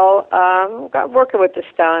thrill. Working with the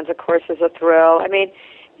Stones, of course, is a thrill. I mean,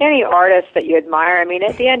 any artist that you admire. I mean,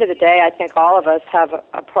 at the end of the day, I think all of us have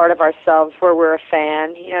a part of ourselves where we're a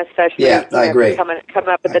fan. You know, especially I agree. Coming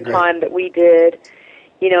up at the time that we did.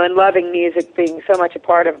 You know, and loving music being so much a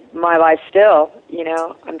part of my life still, you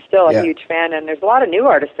know, I'm still a huge fan, and there's a lot of new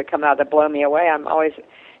artists that come out that blow me away. I'm always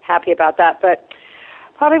happy about that. But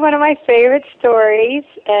probably one of my favorite stories,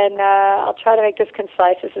 and I'll try to make this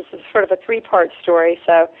concise. This is sort of a three-part story,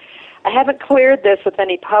 so I haven't cleared this with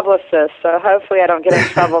any publicists, so hopefully I don't get in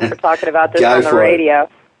trouble for talking about this on the radio.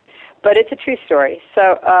 But it's a true story.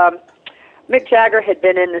 So Mick Jagger had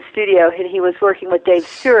been in the studio, and he was working with Dave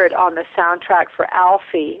Stewart on the soundtrack for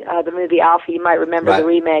Alfie, the movie Alfie. You might remember the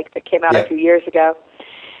remake that came out a few years ago.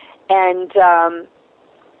 And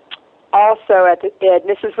also,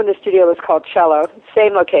 this is when the studio was called Cello,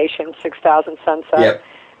 same location, 6000 Sunset,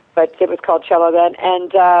 but it was called Cello then.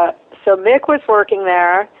 And so Mick was working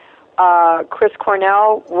there. Chris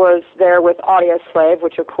Cornell was there with Audioslave,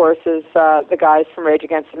 which of course is the guys from Rage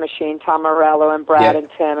Against the Machine, Tom Morello and Brad and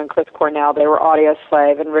Tim and Chris Cornell. They were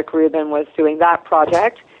Audioslave, and Rick Rubin was doing that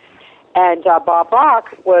project. And Bob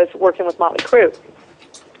Rock was working with Motley Crue.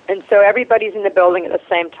 And so everybody's in the building at the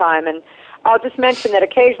same time. And I'll just mention that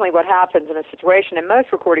occasionally what happens in a situation in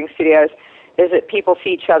most recording studios is that people see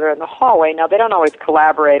each other in the hallway. Now, they don't always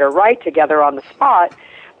collaborate or write together on the spot,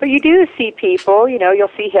 but you do see people, you know, you'll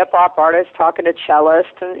see hip-hop artists talking to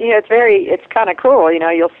cellists, and, you know, it's kind of cool, you know,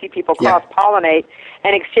 you'll see people cross-pollinate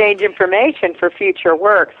and exchange information for future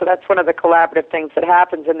work. So that's one of the collaborative things that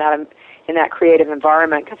happens in that creative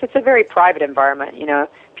environment, because it's a very private environment, you know,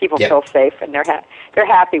 people feel safe, and they're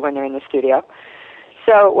happy when they're in the studio.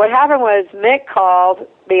 So what happened was Mick called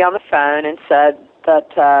me on the phone and said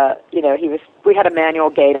that, you know, we had a manual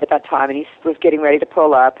gate at that time, and he was getting ready to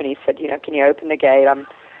pull up, and he said, you know, can you open the gate? I'm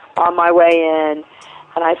on my way in.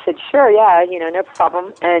 And I said, sure, yeah, you know, no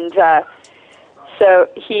problem. And so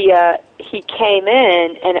he came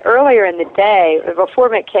in, and earlier in the day, before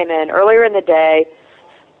Mick came in, earlier in the day,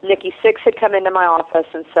 Nikki Sixx had come into my office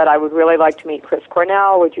and said, I would really like to meet Chris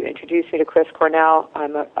Cornell. Would you introduce me to Chris Cornell?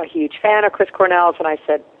 I'm a huge fan of Chris Cornell's. And I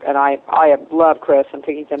said, and I love Chris. I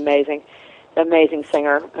think he's an amazing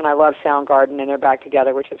singer, and I love Soundgarden, and they're back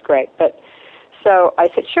together, which is great. But so I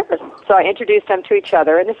said, sure. So I introduced them to each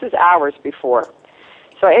other, and this is hours before.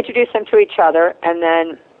 So I introduced them to each other, and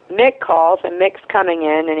then Mick calls, and Mick's coming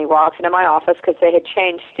in, and he walks into my office because they had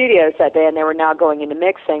changed studios that day, and they were now going into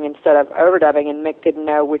mixing instead of overdubbing, and Mick didn't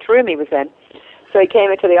know which room he was in. So he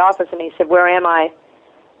came into the office, and he said, where am I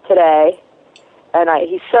today? And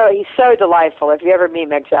he's so delightful. If you ever meet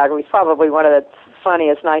Mick Jagger, he's probably one of the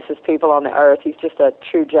funniest, nicest people on the earth. He's just a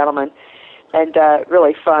true gentleman and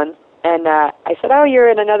really fun. And I said, oh, you're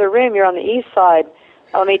in another room. You're on the east side.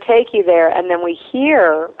 Let me take you there. And then we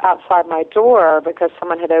hear outside my door, because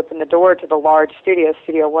someone had opened the door to the large studio,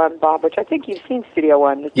 Studio One, Bob, which I think you've seen Studio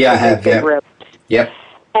One. Yeah, I have, room. Yep.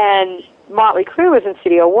 And Motley Crue was in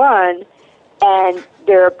Studio One, and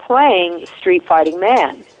they're playing Street Fighting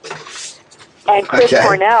Man. And Chris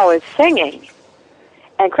Cornell is singing.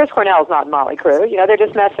 And Chris Cornell's not in Motley Crue. You know, they're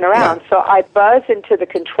just messing around. Yeah. So I buzz into the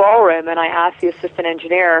control room, and I asked the assistant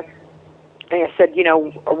engineer, and I said, you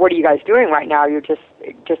know, what are you guys doing right now? You're just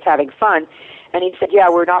having fun. And he said, yeah,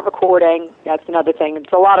 we're not recording. That's another thing. There's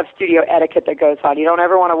a lot of studio etiquette that goes on. You don't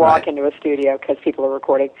ever want to walk into a studio because people are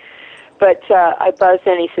recording. But I buzzed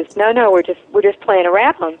in. He says, "No, we're just playing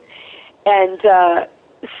around." And so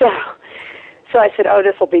I said, "Oh,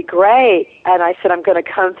 this will be great." And I said, "I'm going to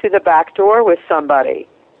come through the back door with somebody."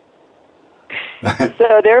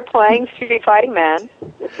 So they're playing Street Fighting Man,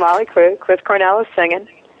 the Smiley Crew. Chris Cornell is singing,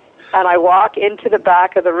 and I walk into the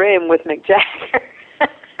back of the room with Mick Jagger,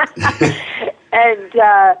 and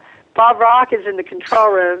Bob Rock is in the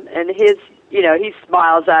control room, and he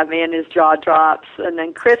smiles at me and his jaw drops, and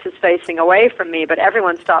then Chris is facing away from me, but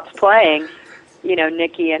everyone stops playing.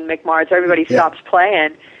 Nikki and Mick Mars, everybody stops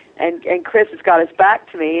playing, and Chris has got his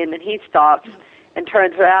back to me, and then he stops and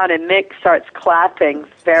turns around, and Mick starts clapping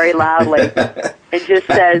very loudly and just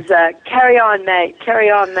says, "Carry on, mate, carry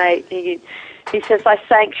on, mate." He says, "I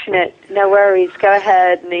sanction it, no worries, go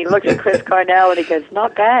ahead." And he looks at Chris Cornell and he goes,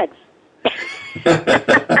 "Not bad."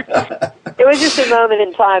 It was just a moment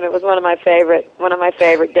in time. It was one of my favorite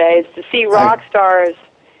days to see rock stars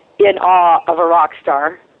in awe of a rock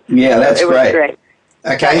star. Yeah, that's great. Was great.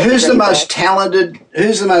 Okay, who's the most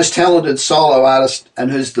talented solo artist,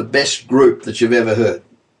 and who's the best group that you've ever heard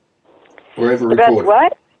or ever recorded? The best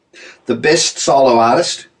what? The best solo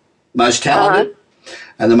artist, most talented,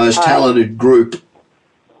 and the most talented group.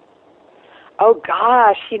 Oh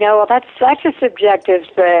gosh, well, that's such a subjective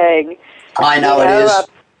thing. I know it is.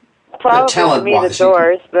 Probably for me, the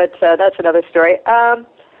Doors, but that's another story.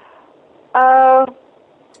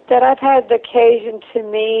 That I've had the occasion to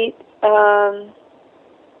meet.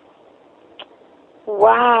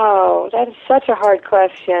 Wow, that is such a hard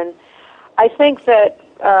question. I think that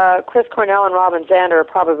Chris Cornell and Robin Zander are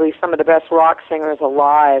probably some of the best rock singers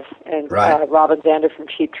alive. And Robin Zander from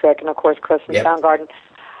Cheap Trick, and of course Chris from Soundgarden.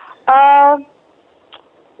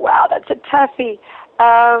 Wow, that's a toughie.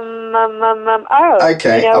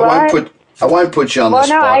 Okay, I won't put you on the spot.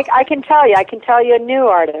 Well, no, I can tell you. I can tell you a new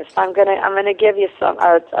artist. I'm gonna give you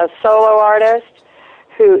a solo artist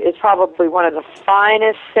who is probably one of the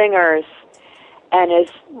finest singers and is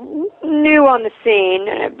new on the scene,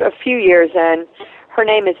 a few years in. Her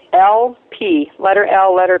name is LP, letter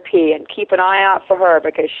L, letter P, and keep an eye out for her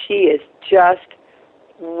because she is just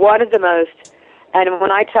one of the most, and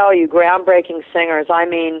when I tell you groundbreaking singers, I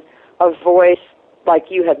mean a voice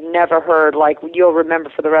like you have never heard, like you'll remember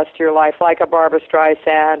for the rest of your life, like a Barbra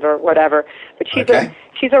Streisand or whatever. But she's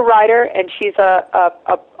a writer, and she's a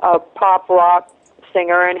pop rock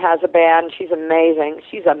singer and has a band. She's amazing.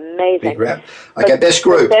 Big rap. Okay, best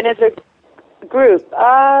group. Then as a group,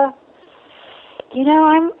 I'm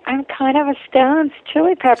kind of a Stones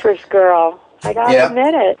Chili Peppers girl. I gotta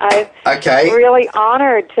admit it. I'm really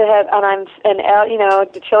honored to have,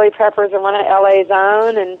 the Chili Peppers are one of LA's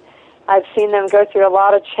own, and I've seen them go through a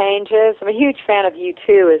lot of changes. I'm a huge fan of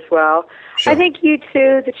U2 as well. Sure. I think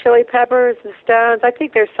U2, the Chili Peppers, the Stones, I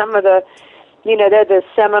think they're some of the, they're the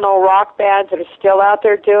seminal rock bands that are still out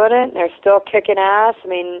there doing it, and they're still kicking ass. I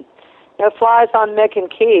mean, no flies on Mick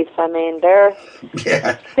and Keith. I mean, they're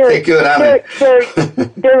good, aren't they?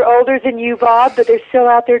 They're older than you, Bob, but they're still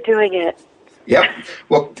out there doing it. Yep.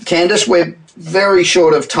 Well, Candace, we're very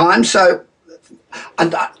short of time, so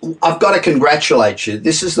I've got to congratulate you.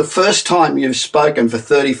 This is the first time you've spoken for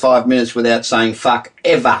 35 minutes without saying fuck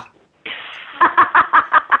ever.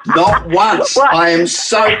 Not once. What? I am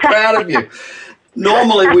so proud of you.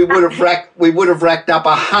 Normally we would have racked up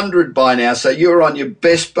 100 by now, so you're on your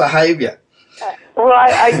best behaviour. Well,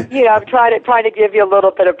 I'm trying to give you a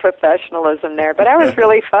little bit of professionalism there, but that was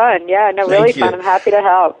really fun. Yeah, no, really fun. I'm happy to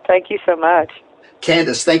help. Thank you so much.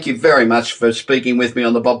 Candace, thank you very much for speaking with me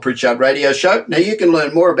on the Bob Pritchard Radio Show. Now, you can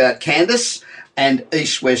learn more about Candace and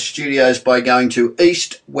East West Studios by going to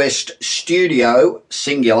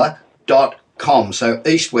eastweststudio.com. So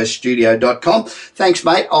eastweststudio.com. Thanks,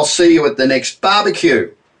 mate. I'll see you at the next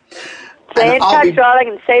barbecue. Stay in touch, darling,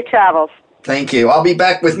 and safe travels. Thank you. I'll be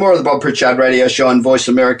back with more of the Bob Pritchard Radio Show on Voice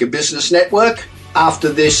America Business Network after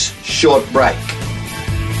this short break.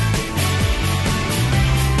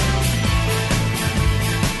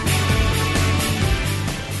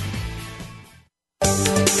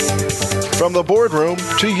 From the boardroom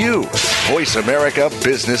to you, Voice America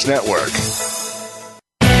Business Network.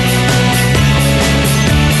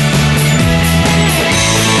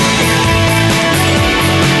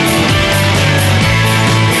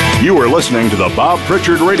 You are listening to the Bob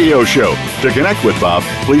Pritchard Radio Show. To connect with Bob,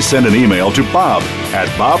 please send an email to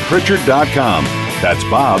bob@bobpritchard.com. That's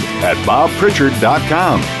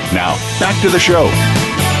bob@bobpritchard.com. Now, back to the show.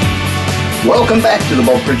 Welcome back to the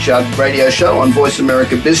Bob Pritchard Radio Show on Voice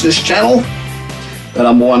America Business Channel, the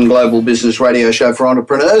 #1 global business radio show for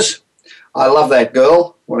entrepreneurs. I love that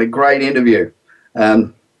girl. What a great interview.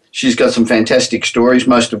 She's got some fantastic stories,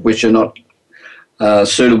 most of which are not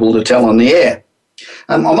suitable to tell on the air.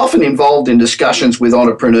 I'm often involved in discussions with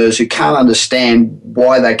entrepreneurs who can't understand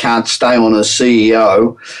why they can't stay on as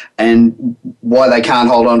CEO and why they can't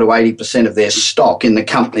hold on to 80% of their stock in the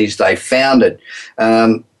companies they founded.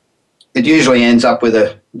 It usually ends up with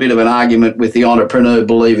a bit of an argument with the entrepreneur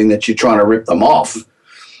believing that you're trying to rip them off.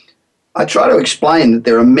 I try to explain that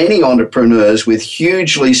there are many entrepreneurs with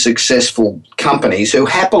hugely successful companies who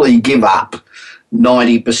happily give up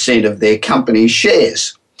 90% of their company's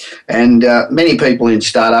shares. And many people in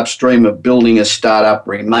startups dream of building a startup,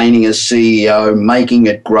 remaining as CEO, making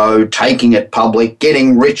it grow, taking it public,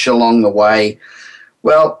 getting rich along the way.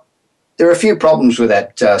 Well, there are a few problems with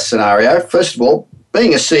that scenario. First of all,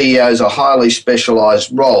 being a CEO is a highly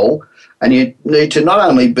specialised role, and you need to not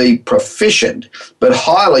only be proficient, but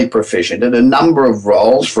highly proficient in a number of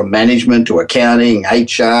roles, from management to accounting,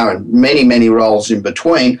 HR, and many, many roles in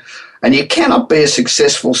between. And you cannot be a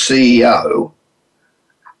successful CEO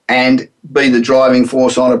and be the driving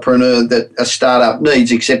force entrepreneur that a startup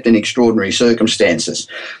needs, except in extraordinary circumstances.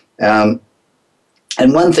 And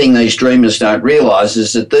one thing these dreamers don't realise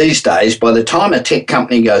is that these days, by the time a tech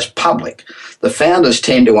company goes public, the founders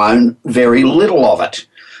tend to own very little of it.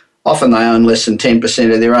 Often they own less than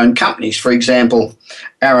 10% of their own companies. For example,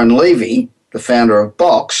 Aaron Levy, the founder of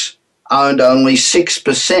Box, owned only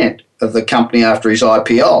 6% of the company after his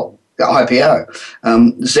IPO.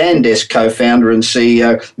 Zendesk co-founder and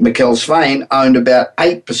CEO Mikkel Svein owned about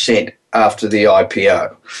 8% after the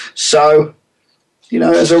IPO. So,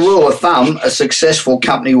 as a rule of thumb, a successful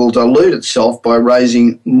company will dilute itself by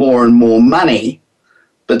raising more and more money,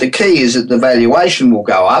 but the key is that the valuation will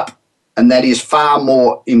go up, and that is far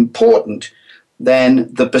more important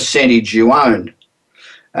than the percentage you own.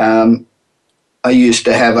 I used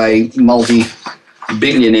to have a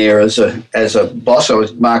multi-billionaire as a boss. I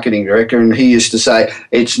was marketing director, and he used to say,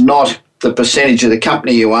 it's not the percentage of the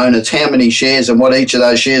company you own, it's how many shares and what each of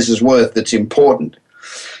those shares is worth that's important.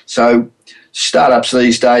 So startups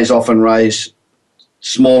these days often raise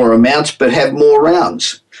smaller amounts but have more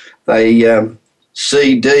rounds. They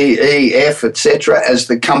C, D, E, F, etc. as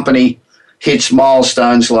the company hits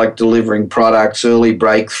milestones like delivering products, early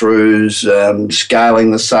breakthroughs,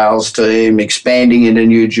 scaling the sales team, expanding into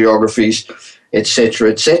new geographies,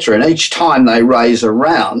 etc., etc. And each time they raise a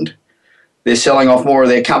round, they're selling off more of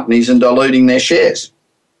their companies and diluting their shares.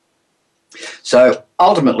 So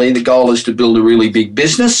ultimately, the goal is to build a really big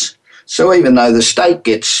business. So even though the stake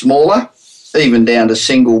gets smaller, even down to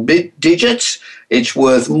single digits, it's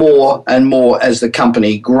worth more and more as the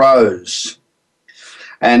company grows.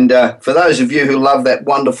 And for those of you who love that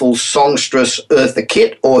wonderful songstress Eartha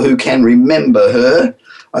Kitt, or who can remember her,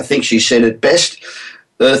 I think she said it best.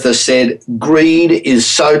 Eartha said, greed is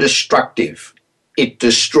so destructive. It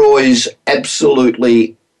destroys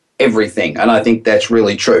absolutely everything. And I think that's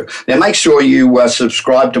really true. Now, make sure you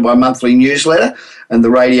subscribe to my monthly newsletter and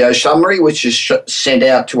the radio summary, which is sent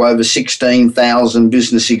out to over 16,000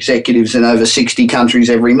 business executives in over 60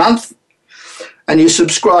 countries every month. And you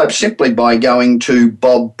subscribe simply by going to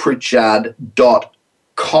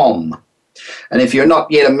bobpritchard.com. And if you're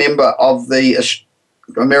not yet a member of the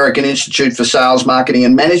American Institute for Sales, Marketing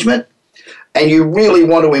and Management, and you really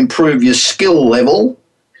want to improve your skill level,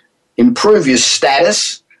 improve your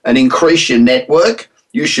status, and increase your network,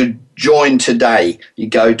 you should join today. You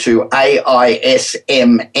go to aismm.us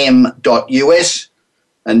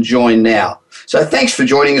and join now. So thanks for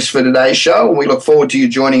joining us for today's show, and we look forward to you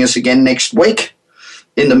joining us again next week.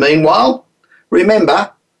 In the meanwhile,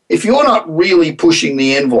 remember, if you're not really pushing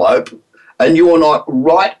the envelope and you're not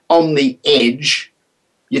right on the edge,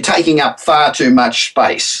 you're taking up far too much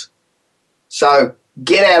space. So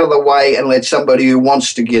get out of the way and let somebody who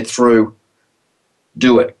wants to get through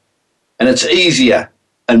do it. And it's easier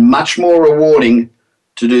and much more rewarding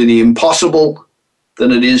to do the impossible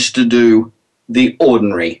than it is to do the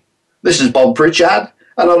ordinary. This is Bob Pritchard,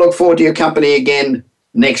 and I look forward to your company again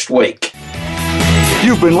next week.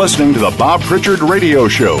 You've been listening to the Bob Pritchard Radio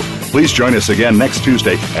Show. Please join us again next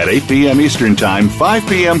Tuesday at 8 p.m. Eastern Time, 5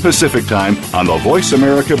 p.m. Pacific Time on the Voice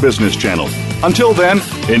America Business Channel. Until then,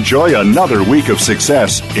 enjoy another week of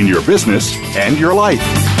success in your business and your life.